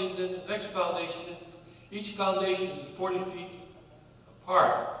foundation in, the next foundation in. Each foundation is 40 feet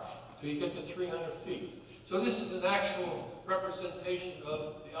apart until you get to 300 feet. So this is an actual representation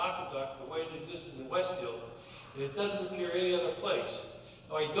of the aqueduct, the way it existed in Westfield, and it doesn't appear any other place.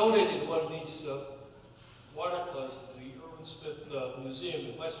 Now, I donated one of these watercolors to the Irwin Smith Museum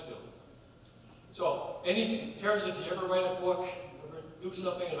in Westfield. So, in terms of if you ever write a book, ever do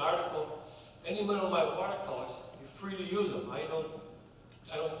something, an article, any one of my watercolors, you're free to use them. I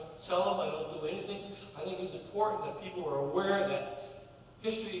don't sell them, I don't do anything. I think it's important that people are aware that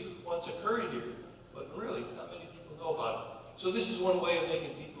history once occurred here, but really not many people know about it. So this is one way of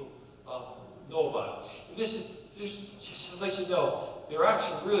making people know about it. And this just to let you know, they're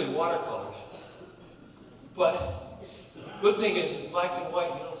actually really watercolors. But good thing is, in black and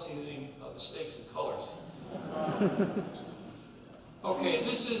white, you don't see any mistakes in colors. Okay,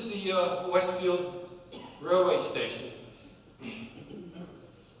 this is the Westfield Railway Station.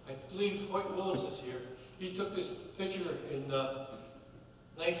 I believe Hoyt Willis is here. He took this picture in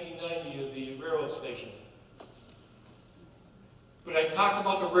 1990 of the railroad station. But I talked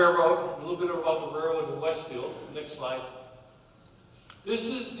about the railroad, a little bit about the railroad in Westfield. Next slide. This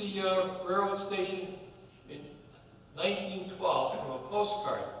is the railroad station in 1912 from a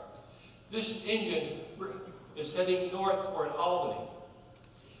postcard. This engine is heading north toward Albany.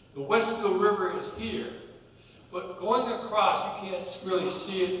 The Westfield River is here, but going across, you can't really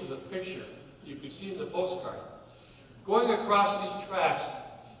see it in the picture. You can see it in the postcard. Going across these tracks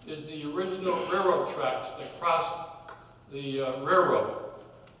is the original railroad tracks that crossed the railroad.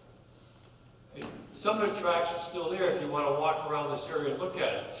 And some of the tracks are still there if you want to walk around this area and look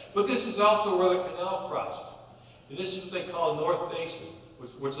at it. But this is also where the canal crossed. And this is what they call North Basin,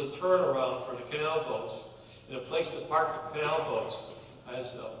 which is a turnaround for the canal boats, and a place to park the canal boats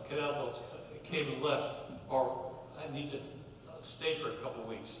as canal boats came and left, or I need to stay for a couple of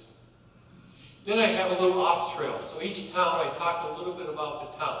weeks. Then I have a little off trail. So each town, I talk a little bit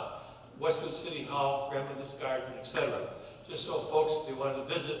about the town. Westwood City Hall, Grandmother's Garden, etc. Just so folks, if they want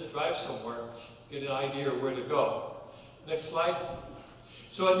to visit and drive somewhere, get an idea of where to go. Next slide.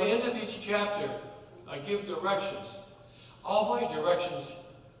 So at the end of each chapter, I give directions. All my directions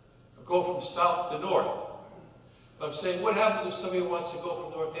go from south to north. But I'm saying, what happens if somebody wants to go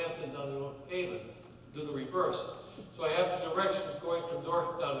from Northampton down to North Haven? Do the reverse. So I have the directions going from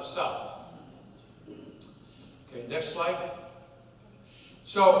north down to south. Okay, next slide.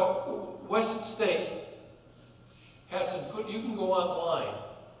 So, Western State has some good, you can go online,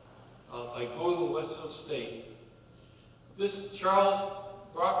 like go to Westfield State. This Charles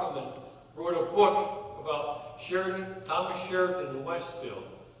Brockman wrote a book about Sheridan, Thomas Sheridan in Westfield.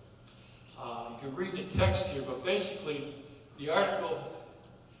 You can read the text here, but basically the article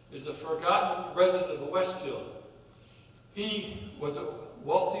is a forgotten resident of Westfield. He was a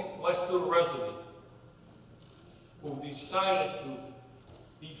wealthy Westfield resident who decided to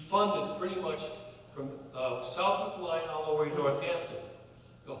be funded pretty much from Southwick Line all the way to Northampton.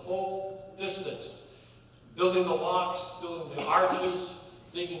 The whole distance, building the locks, building the arches,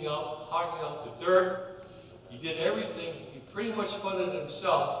 digging out, hogging out the dirt. He did everything. He pretty much funded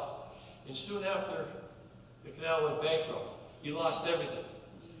himself. And soon after the canal went bankrupt, he lost everything.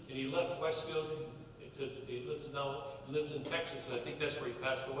 And he left Westfield. He lives in Texas. I think that's where he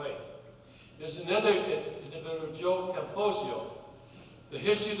passed away. There's another individual, Joe Camposio. The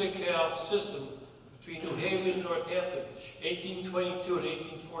history of the canal system between New Haven and Northampton, 1822 and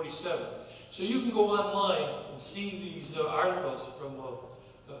 1847. So you can go online and see these articles from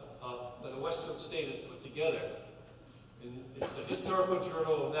that the Westfield State has put together. And it's the Historical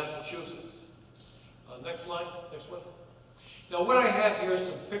Journal of Massachusetts. Next slide, next one. Now what I have here are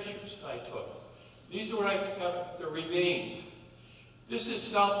some pictures I took. These are what I have, the remains. This is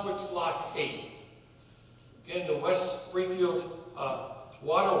Southwick's Lock 8. Again, the West Springfield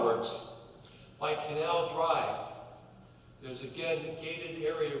Waterworks by Canal Drive. There's again a gated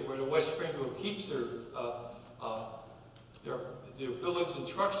area where the West Springfield keeps their buildings and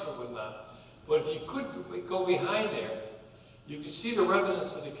trucks and whatnot. But if you could go behind there, you can see the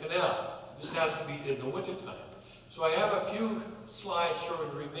remnants of the canal. This happens to be in the wintertime. So I have a few slides showing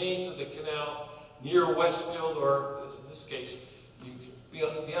the remains of the canal near Westfield, or in this case,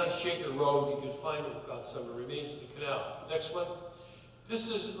 beyond Shaker Road, you can find some of the remains of the canal. Next one. This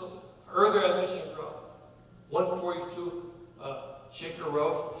is, earlier I mentioned 142 Shaker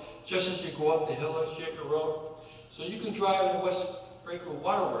Road, just as you go up the hill on Shaker Road. So you can drive in the West Springfield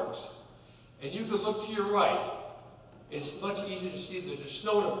Waterworks, and you can look to your right. It's much easier to see that there's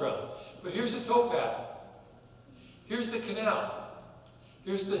snow on the ground. But here's the towpath. Here's the canal.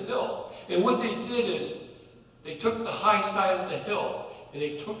 Here's the hill. And what they did is, they took the high side of the hill, and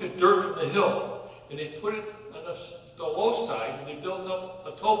they took the dirt from the hill, and they put it on the the low side and they built up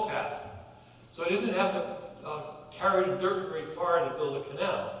a towpath. So they didn't have to carry the dirt very far to build a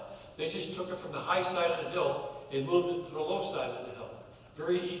canal. They just took it from the high side of the hill and moved it to the low side of the hill.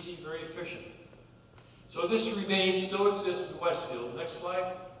 Very easy, very efficient. So this remains, still exists in Westfield. Next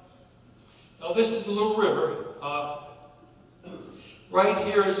slide. Now this is the little river. Right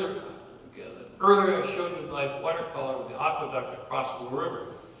here is earlier I showed you my watercolor of the aqueduct across the river.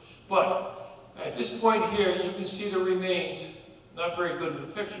 But at this point here, you can see the remains, not very good in the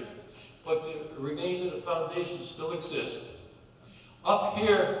picture, but the remains of the foundation still exist. Up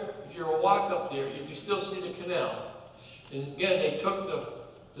here, if you were to walk up there, you can still see the canal. And again, they took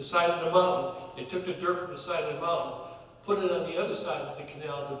the side of the mountain, they took the dirt from the side of the mountain, put it on the other side of the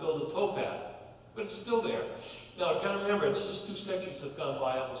canal to build a towpath. But it's still there. Now, you've got to remember, this is 2 centuries have gone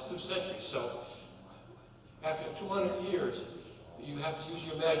by, almost 2 centuries. So, after 200 years, you have to use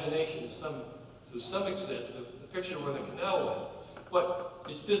your imagination to some extent to picture where the canal went. But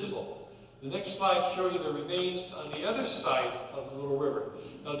it's visible. The next slide shows you the remains on the other side of the little river.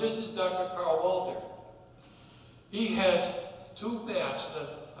 Now, this is Dr. Carl Walter. He has 2 maps that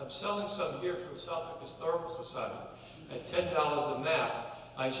I'm selling some here from the Southwick Historical Society at $10 a map.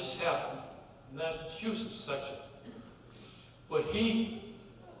 I just have Massachusetts section. But he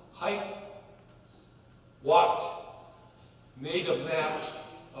hiked, walked, made a maps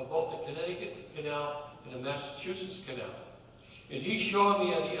of both the Connecticut Canal and the Massachusetts Canal. And he showed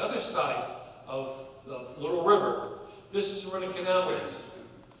me on the other side of the little river, this is where the canal is.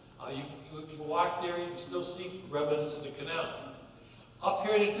 You can walk there, you can still see remnants of the canal. Up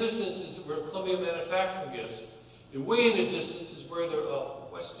here in the distance is where Columbia Manufacturing is. And way in the distance is where the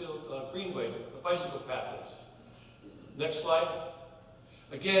Westfield Greenway, the bicycle path is. Next slide.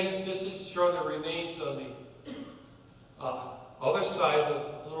 Again, this is showing the remains on the other side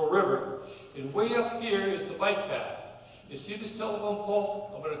of the little river. And way up here is the bike path. You see this telephone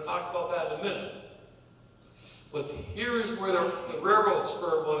pole? I'm going to talk about that in a minute. But here is where the railroad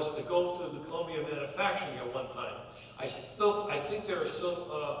spur was to go to the Columbia Manufacturing at one time. I think there are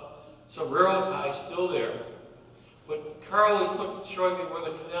still some railroad ties still there. But Carl is showing me where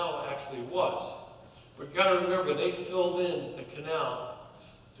the canal actually was. But you've got to remember, they filled in the canal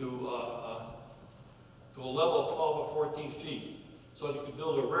to a level of 12 or 14 feet. So they could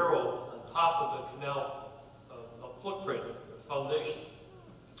build a railroad on top of the canal footprint, foundation.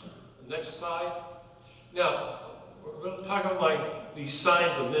 The next slide. Now, we're going to talk about these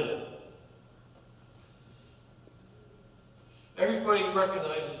signs in a minute. Everybody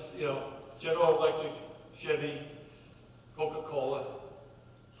recognizes, General Electric, Chevy, Coca-Cola.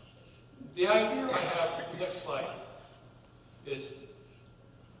 The idea I have, the next slide, is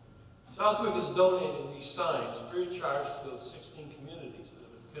Southwick is donating these signs free of charge to those 16 communities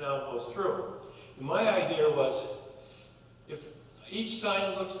that the canal goes through. And my idea was, if each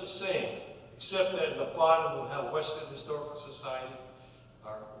sign looks the same, except that at the bottom we'll have Westfield Historical Society,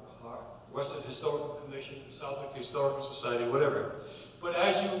 our Westfield Historical Commission, Southwick Historical Society, whatever. But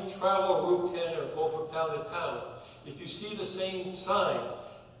as you travel Route 10 or go from town to town, if you see the same sign,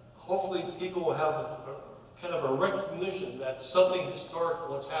 hopefully people will have kind of a recognition that something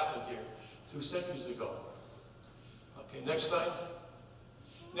historical has happened here 2 centuries ago. Okay, next slide.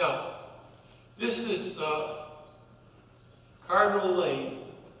 Now, this is Cardinal Lane,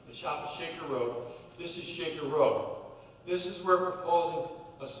 the shop of Shaker Road. This is Shaker Road. This is where we're proposing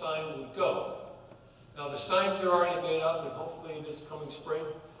a sign would go. Now, the signs are already made up, and hopefully in this coming spring,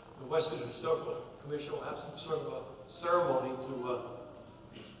 the Westfield Historical Commission will have some sort of a ceremony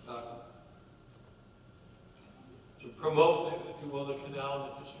to promote, if you will, the canal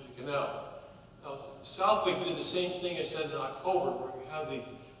and the history of the canal. Now, Southwick did the same thing I said in October, where we have the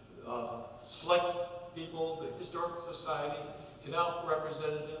select people, the Historical Society, canal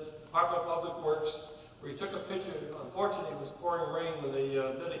representatives, Department of Public Works, where he took a picture. Unfortunately, it was pouring rain when they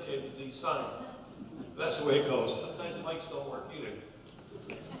dedicated the sign. That's the way it goes. Sometimes the mics don't work either.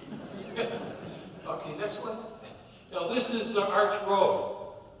 Okay, next one. Now, this is the Arch Road.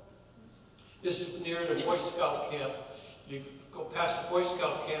 This is near the Boy Scout camp. You go past the Boy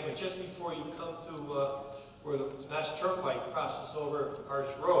Scout camp, and just before you come to where the Mass Turnpike crosses over Arch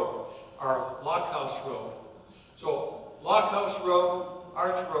Road, our Lockhouse Road. So, Lockhouse Road,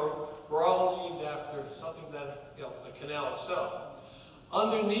 Arch Road, were all named after something that, the canal itself.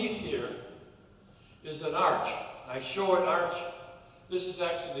 Underneath here is an arch. I show an arch. This is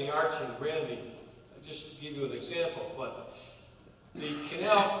actually the arch in Granby, just to give you an example. But the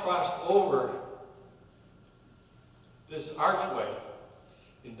canal crossed over this archway.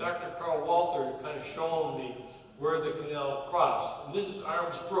 And Dr. Carl Walter kind of shown me where the canal crossed. And this is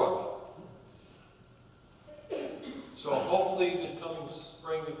Arms Brook. So hopefully this coming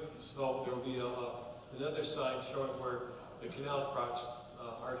spring, so there will be another sign showing where the canal crossed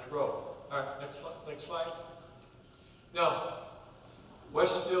Arch Road. All right, next slide. Now,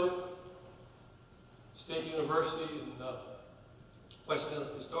 Westfield State University and Westfield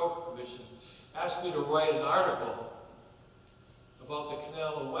Historical Commission asked me to write an article about the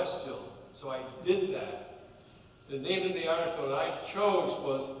canal in Westfield. So I did that. The name of the article that I chose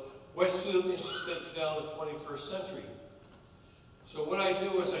was Westfield Interstate Canal in the 21st Century. So what I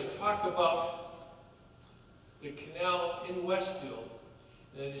do is I talk about the canal in Westfield,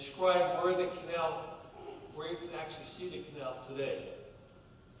 and I describe where you can actually see the canal today.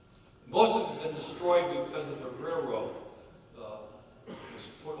 Most of it has been destroyed because of the railroad was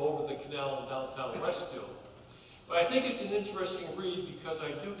put over the canal in downtown Westfield. But I think it's an interesting read because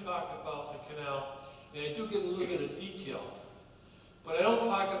I do talk about the canal, and I do get a little bit of detail. But I don't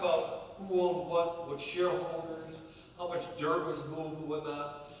talk about who owned what shareholders, how much dirt was moved and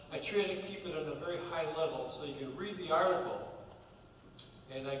whatnot. I try to keep it at a very high level so you can read the article.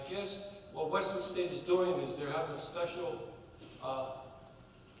 And I guess what Westfield State is doing is they're having a special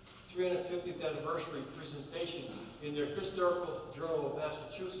 350th anniversary presentation in their Historical Journal of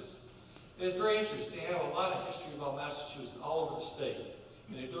Massachusetts. And it's very interesting. They have a lot of history about Massachusetts all over the state.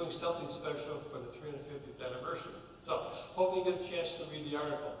 And they're doing something special for the 350th anniversary. So hopefully you get a chance to read the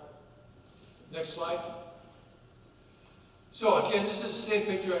article. Next slide. So again, this is the same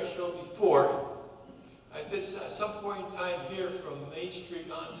picture I showed before. At some point in time here from Main Street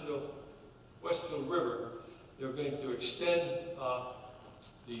onto the Westfield River, they're going to extend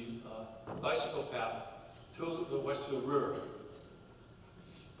the bicycle path to the Westfield River.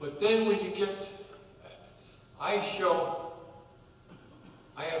 But then when you get, I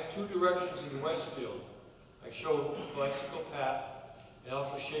have two directions in Westfield. I show the bicycle path and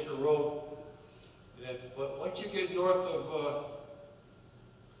also Shaker Road. But once you get north of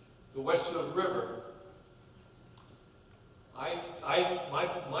the Westfield River,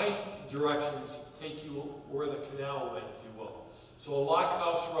 my directions take you where the canal went, if you will. So a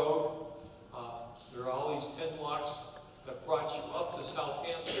Lockhouse Road, there are all these 10 locks that brought you up to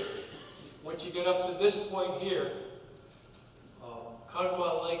Southampton. Once you get up to this point here,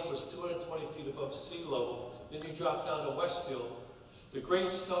 Congamon Lake was 220 feet above sea level. Then you drop down to Westfield. The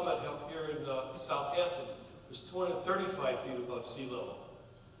Great Summit up here in Southampton was 235 feet above sea level.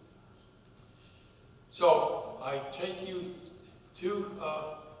 So I take you to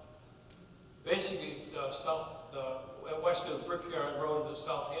basically Westfield Brickyard Road to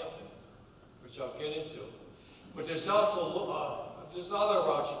Southampton, which I'll get into. But there's also there's other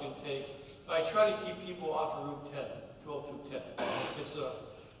routes you can take. But I try to keep people off of Route 10, 12210.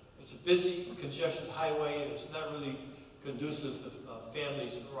 It's a busy, congested highway, and it's not really conducive to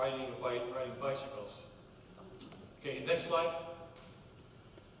families riding bicycles. Okay, next slide.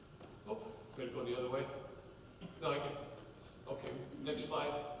 Oh, better go the other way. No, I can. Okay, next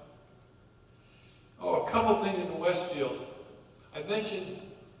slide. Oh, a couple things in Westfield. I mentioned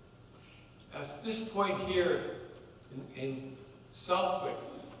at this point here in Southwick,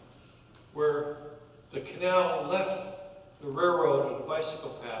 where the canal left the railroad and the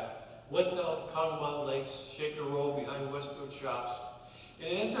bicycle path, went down Congamon Lakes, Shaker Road behind Westfield Shops, and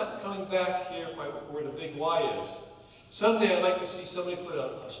it ended up coming back here by where the big Y is. Someday I'd like to see somebody put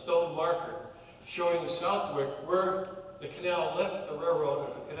a stone marker showing Southwick where the canal left the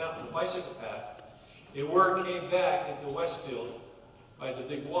railroad and the bicycle path, and where it came back into Westfield by the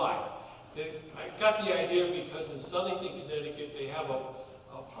big Y. I got the idea because in Southington, Connecticut, they have a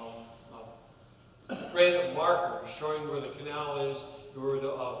granite marker showing where the canal is, where the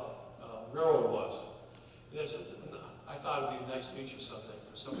railroad was. And I thought it would be a nice feature someday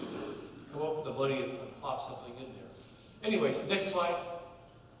for somebody to come up with the money and plop something in there. Anyways, next slide.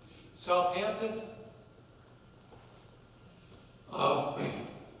 Southampton.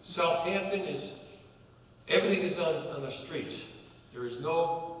 Southampton is, everything is on the streets. There is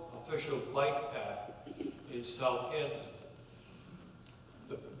no official bike path in Southampton.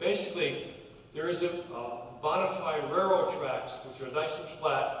 Basically, there is a bona fide railroad tracks, which are nice and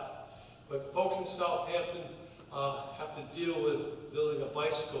flat, but folks in Southampton have to deal with building a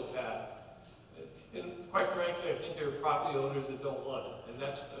bicycle path. And quite frankly, I think there are property owners that don't want it, and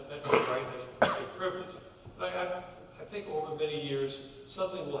that's a right, that's a privilege. But I think over many years,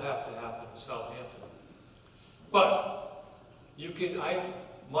 something will have to happen in Southampton. But you can,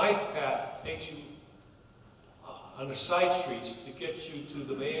 my path takes you on the side streets to get you to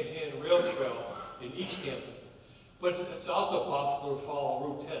the Manhattan Rail Trail in East Hampton. But it's also possible to follow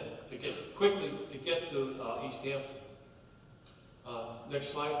Route 10 to get quickly to get to East Hampton. Next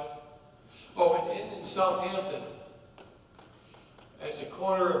slide. Oh, and in Southampton, at the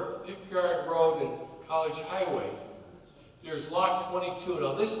corner of Pickyard Road and College Highway, there's Lock 22.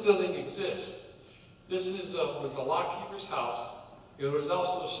 Now this building exists. This was a lockkeeper's house. It was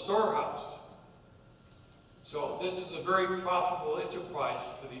also a storehouse. So this is a very profitable enterprise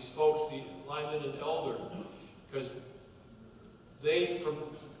for these folks, the Lyman and Elder, because they,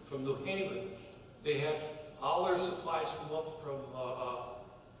 from New Haven, they have all their supplies come up from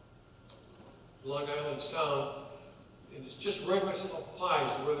Long Island Sound, and it's just regular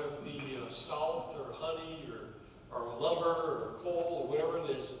supplies, whether it be salt or honey or lumber or coal or whatever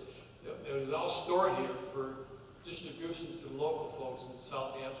it is. It was all stored here for distribution to the local folks in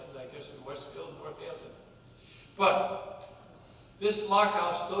Southampton, I guess in Westfield and Northampton. But this lock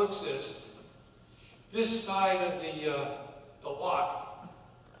house still exists. This side of the lock,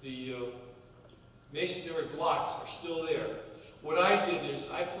 the masonry blocks are still there. What I did is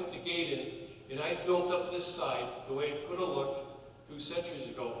I put the gate in and I built up this side the way it could have looked 2 centuries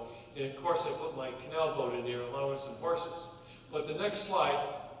ago. And of course I put my canal boat in there along with some horses. But the next slide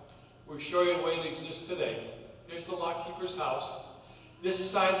will show you the way it exists today. Here's the lockkeeper's house.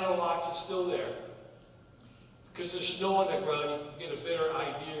 This side of the lock is still there. Because there's snow on the ground, you can get a better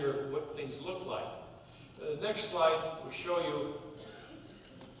idea of what things look like. The next slide will show you,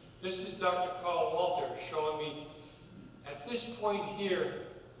 this is Dr. Carl Walter showing me, at this point here,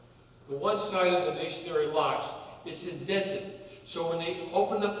 the one side of the masonry locks is indented. So when they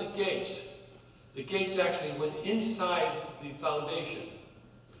opened up the gates actually went inside the foundation,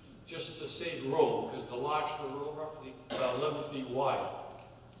 just to save room, because the locks were roughly about 11 feet wide.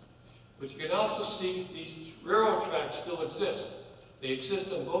 But you can also see these railroad tracks still exist. They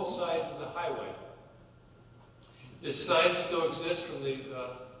exist on both sides of the highway. This sign still exists from the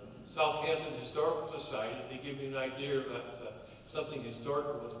Southampton Historical Society. They give you an idea that something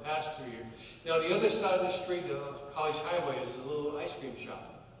historical was passed through here. Now, the other side of the street, College Highway, is a little ice cream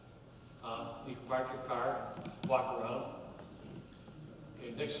shop. You can park your car, walk around.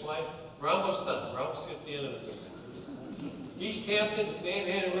 Okay, next slide. We're almost done. We're almost at the end of this. East Hampton,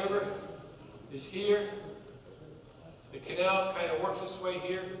 Manhattan River is here. The canal kind of works its way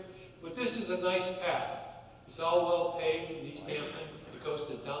here. But this is a nice path. It's all well paved in East Hampton. It goes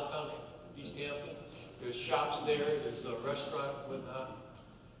to downtown East Hampton. There's shops there. There's a restaurant and whatnot.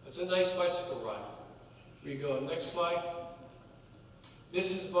 It's a nice bicycle ride. We go next slide.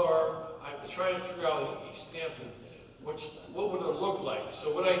 This is where I'm trying to figure out in East Hampton what would it look like.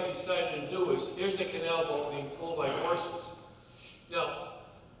 So what I decided to do is, here's a canal boat being pulled by horses. Now,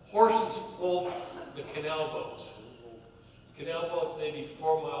 horses pull the canal boats. Canal boats may be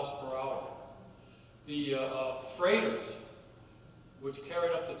 4 miles per hour. The freighters, which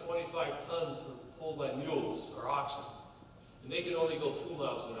carried up to 25 tons, were pulled by mules or oxen. And they can only go 2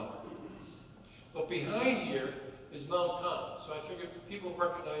 miles an hour. But behind here is Mount Tom. So I figured people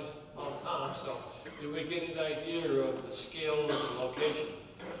recognize Mount Tom, so they would get an idea of the scale of the location.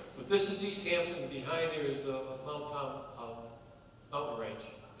 But this is East Hampton, and behind there is the Mount Tom mountain range.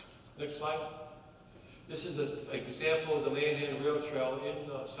 Next slide. This is an example of the Manhattan Rail Trail in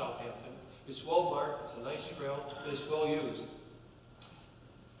Southampton. It's well marked, it's a nice trail, and it's well used.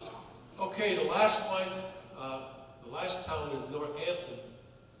 Okay, the last one, the last town is Northampton.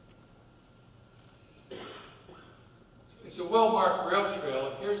 It's a well-marked rail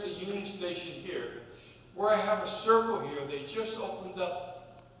trail. Here's the Union Station here. Where I have a circle here, they just opened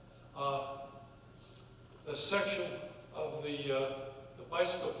up a section of the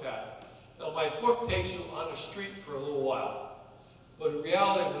bicycle path. Now my book takes you on the street for a little while. But in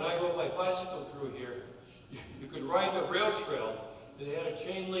reality, when I rode my bicycle through here, you could ride the rail trail, and it had a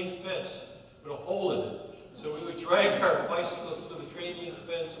chain link fence with a hole in it. So we would drag our bicycles to the chain link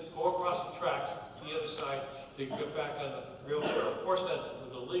fence, go across the tracks to the other side, to get back on the rail trail. Of course, that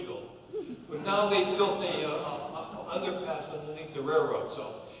was illegal. But now they built a underpass underneath the railroad,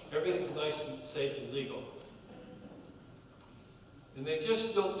 so everything's nice and safe and legal. And they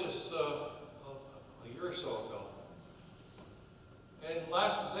just built this a year or so ago. And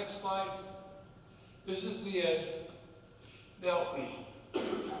next slide. This is the end. Now, the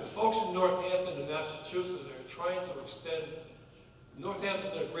folks in Northampton and Massachusetts are trying to extend.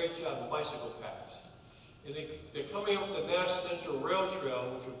 Northampton did a great job of bicycle paths. And they're coming up with the Mass Central Rail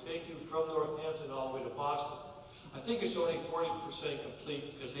Trail, which will take you from Northampton all the way to Boston. I think it's only 40%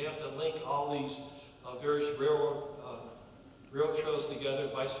 complete because they have to link all these various rail trails together,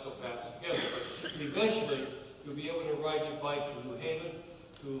 bicycle paths together. But eventually, you'll be able to ride your bike from New Haven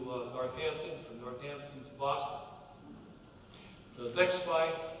to Northampton, from Northampton to Boston. The next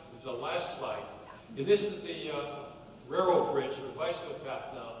slide is the last slide. And this is the railroad bridge, or bicycle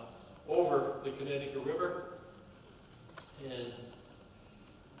path now, over the Connecticut River. And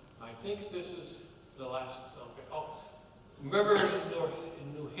think this is the last. Okay. Oh, remember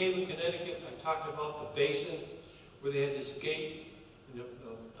in New Haven, Connecticut, I talked about the basin where they had this gate, and the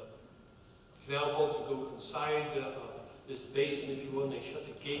canal boats would go inside this basin, if you will, and they shut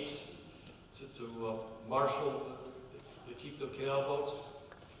the gates to marshal, to keep the canal boats.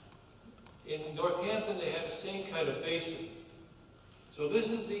 In Northampton, they had the same kind of basin. So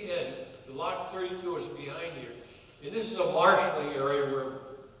this is the end. The Lock 32 is behind here. And this is a marshalling area where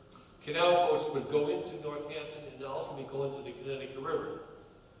canal boats would go into Northampton and ultimately go into the Connecticut River.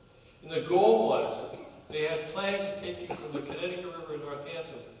 And the goal was, they had plans to take you from the Connecticut River in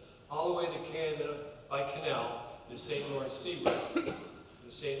Northampton all the way to Canada by canal, the St. Lawrence Seaway,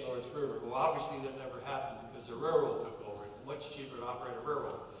 the St. Lawrence River. Well, obviously that never happened because the railroad took over. It's much cheaper to operate a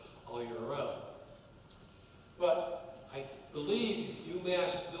railroad all year round. But I believe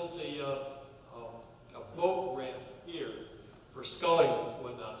UMass built a boat ramp here for sculling and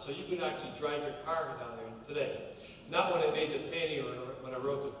whatnot, so you can actually drive your car down there today. Not when I made the painting or when I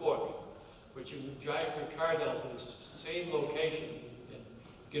wrote the book, but you can drive your car down to the same location and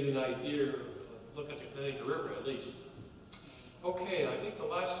get an idea, or look at the Connecticut River at least. Okay, I think the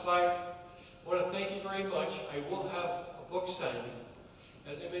last slide. I want to thank you very much. I will have a book signing.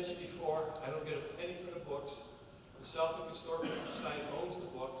 As I mentioned before, I don't get a penny for the books. The Southwick Historical Society owns the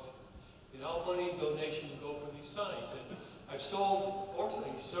books, and all money and donations go for these signs. And I've sold,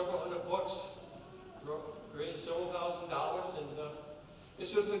 fortunately, several hundred books, raised several $1,000s, and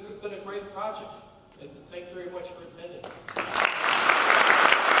it's been a great project. And thank you very much for attending.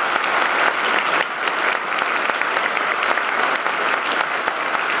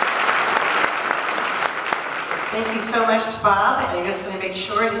 Thank you so much to Bob, and I'm just going to make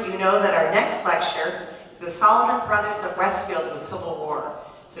sure that you know that our next lecture is the Solomon Brothers of Westfield in the Civil War.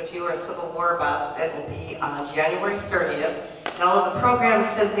 So if you are a Civil War buff, that will be on January 30th. And all of the programs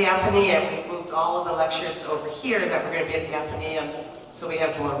says the Athenaeum. We've moved all of the lectures over here that we're going to be at the Athenaeum, so we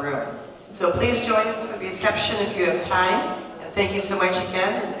have more room. So please join us for the reception if you have time. And thank you so much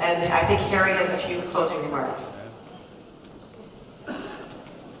again. And I think Harry has a few closing remarks.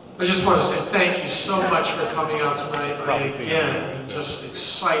 I just want to say thank you so much for coming out tonight. I, again, am just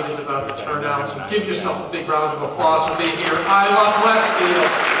excited about the turnout. So give yourself a big round of applause for being here. I love Westfield.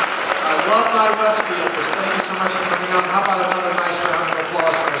 I love my Westfielders. Thank you so much for coming out. How about another nice round of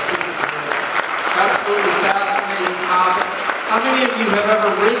applause for our speaker tonight? Absolutely fascinating topic. How many of you have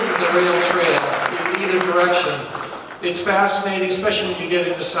ever ridden the rail trail in either direction? It's fascinating, especially when you get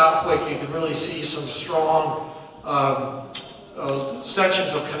into Southwick. You can really see some strong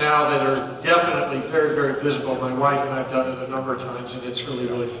sections of canal that are definitely very, very visible. My wife and I have done it a number of times, and it's really,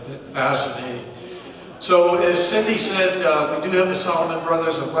 really fascinating. So, as Cindy said, we do have the Solomon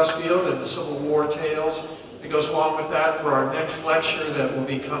Brothers of Westfield and the Civil War tales. It goes along with that for our next lecture that will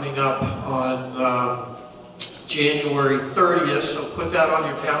be coming up on January 30th. So put that on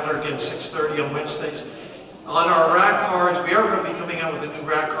your calendar, again, 6:30 on Wednesdays. On our rack cards, we are going to be coming out with a new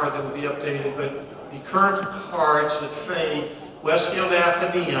rack card that will be updated, but the current cards that say Westfield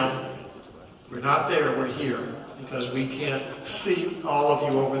Athenaeum, we're not there, we're here, because we can't see all of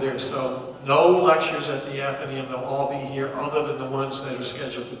you over there. So no lectures at the Athenaeum, they'll all be here other than the ones that are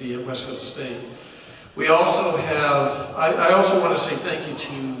scheduled to be at Westfield State. We also have, I also want to say thank you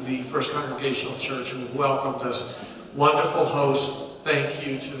to the First Congregational Church who have welcomed us. Wonderful hosts. Thank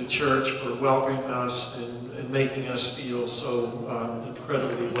you to the church for welcoming us and making us feel so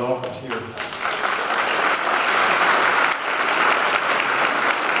incredibly welcomed here.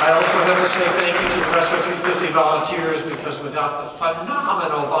 I also have to say thank you to the Westfield 350 volunteers, because without the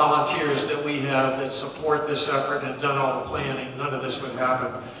phenomenal volunteers that we have that support this effort and have done all the planning, none of this would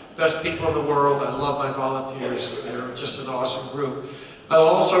happen. Best people in the world. I love my volunteers. They're just an awesome group. I'll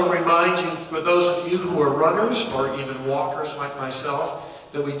also remind you, for those of you who are runners or even walkers like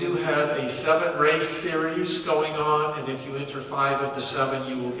myself, that we do have a 7-race series going on, and if you enter 5 of the 7,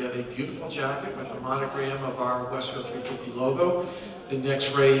 you will get a beautiful jacket with a monogram of our Westfield 350 logo. The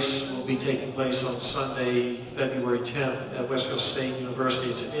next race will be taking place on Sunday, February 10th at Westfield State University.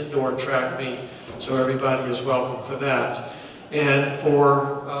 It's an indoor track meet, so everybody is welcome for that. And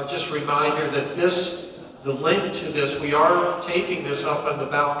for just a reminder that the link to this, we are taping this up on the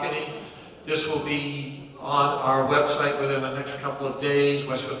balcony. This will be on our website within the next couple of days,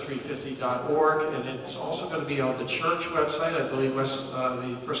 westfield350.org, and it's also going to be on the church website, I believe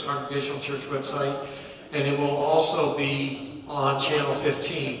the First Congregational Church website, and it will also be on Channel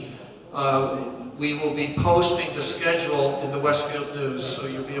 15. We will be posting the schedule in the Westfield News, so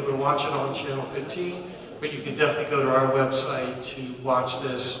you'll be able to watch it on Channel 15, but you can definitely go to our website to watch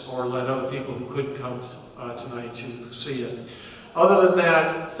this or let other people who couldn't come tonight to see it. Other than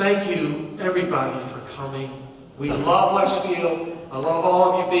that, thank you, everybody, for coming. We love Westfield. I love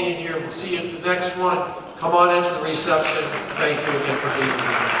all of you being here. We'll see you at the next one. Come on into the reception. Thank you again for being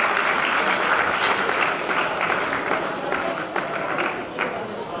here.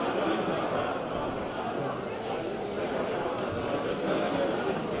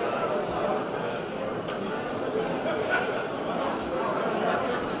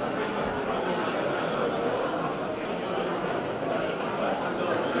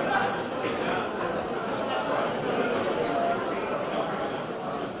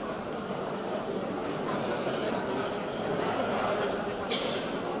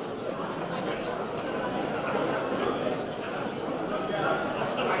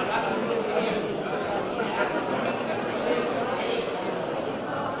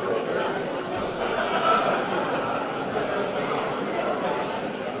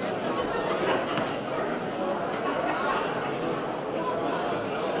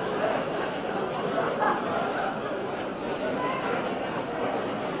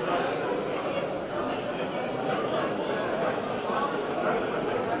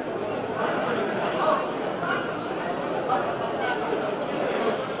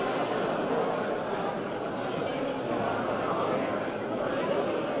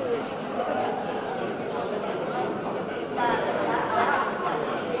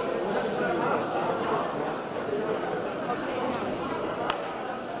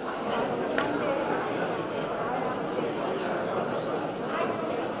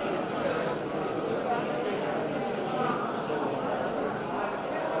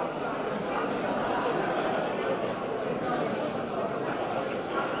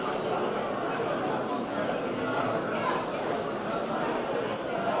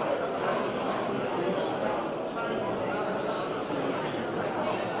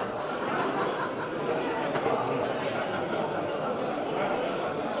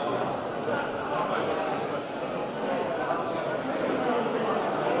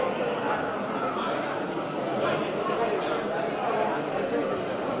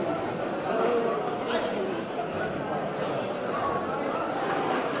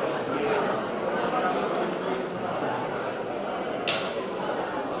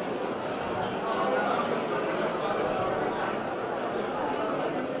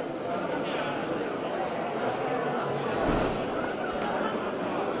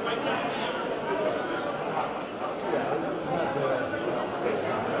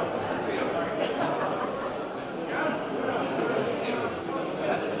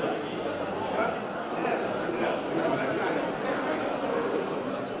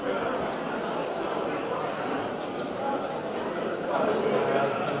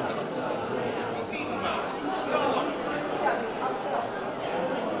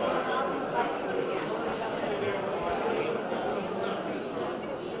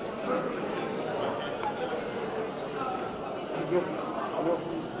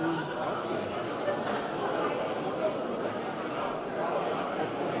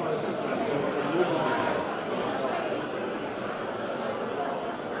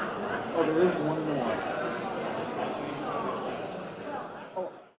 Oh, there is one more.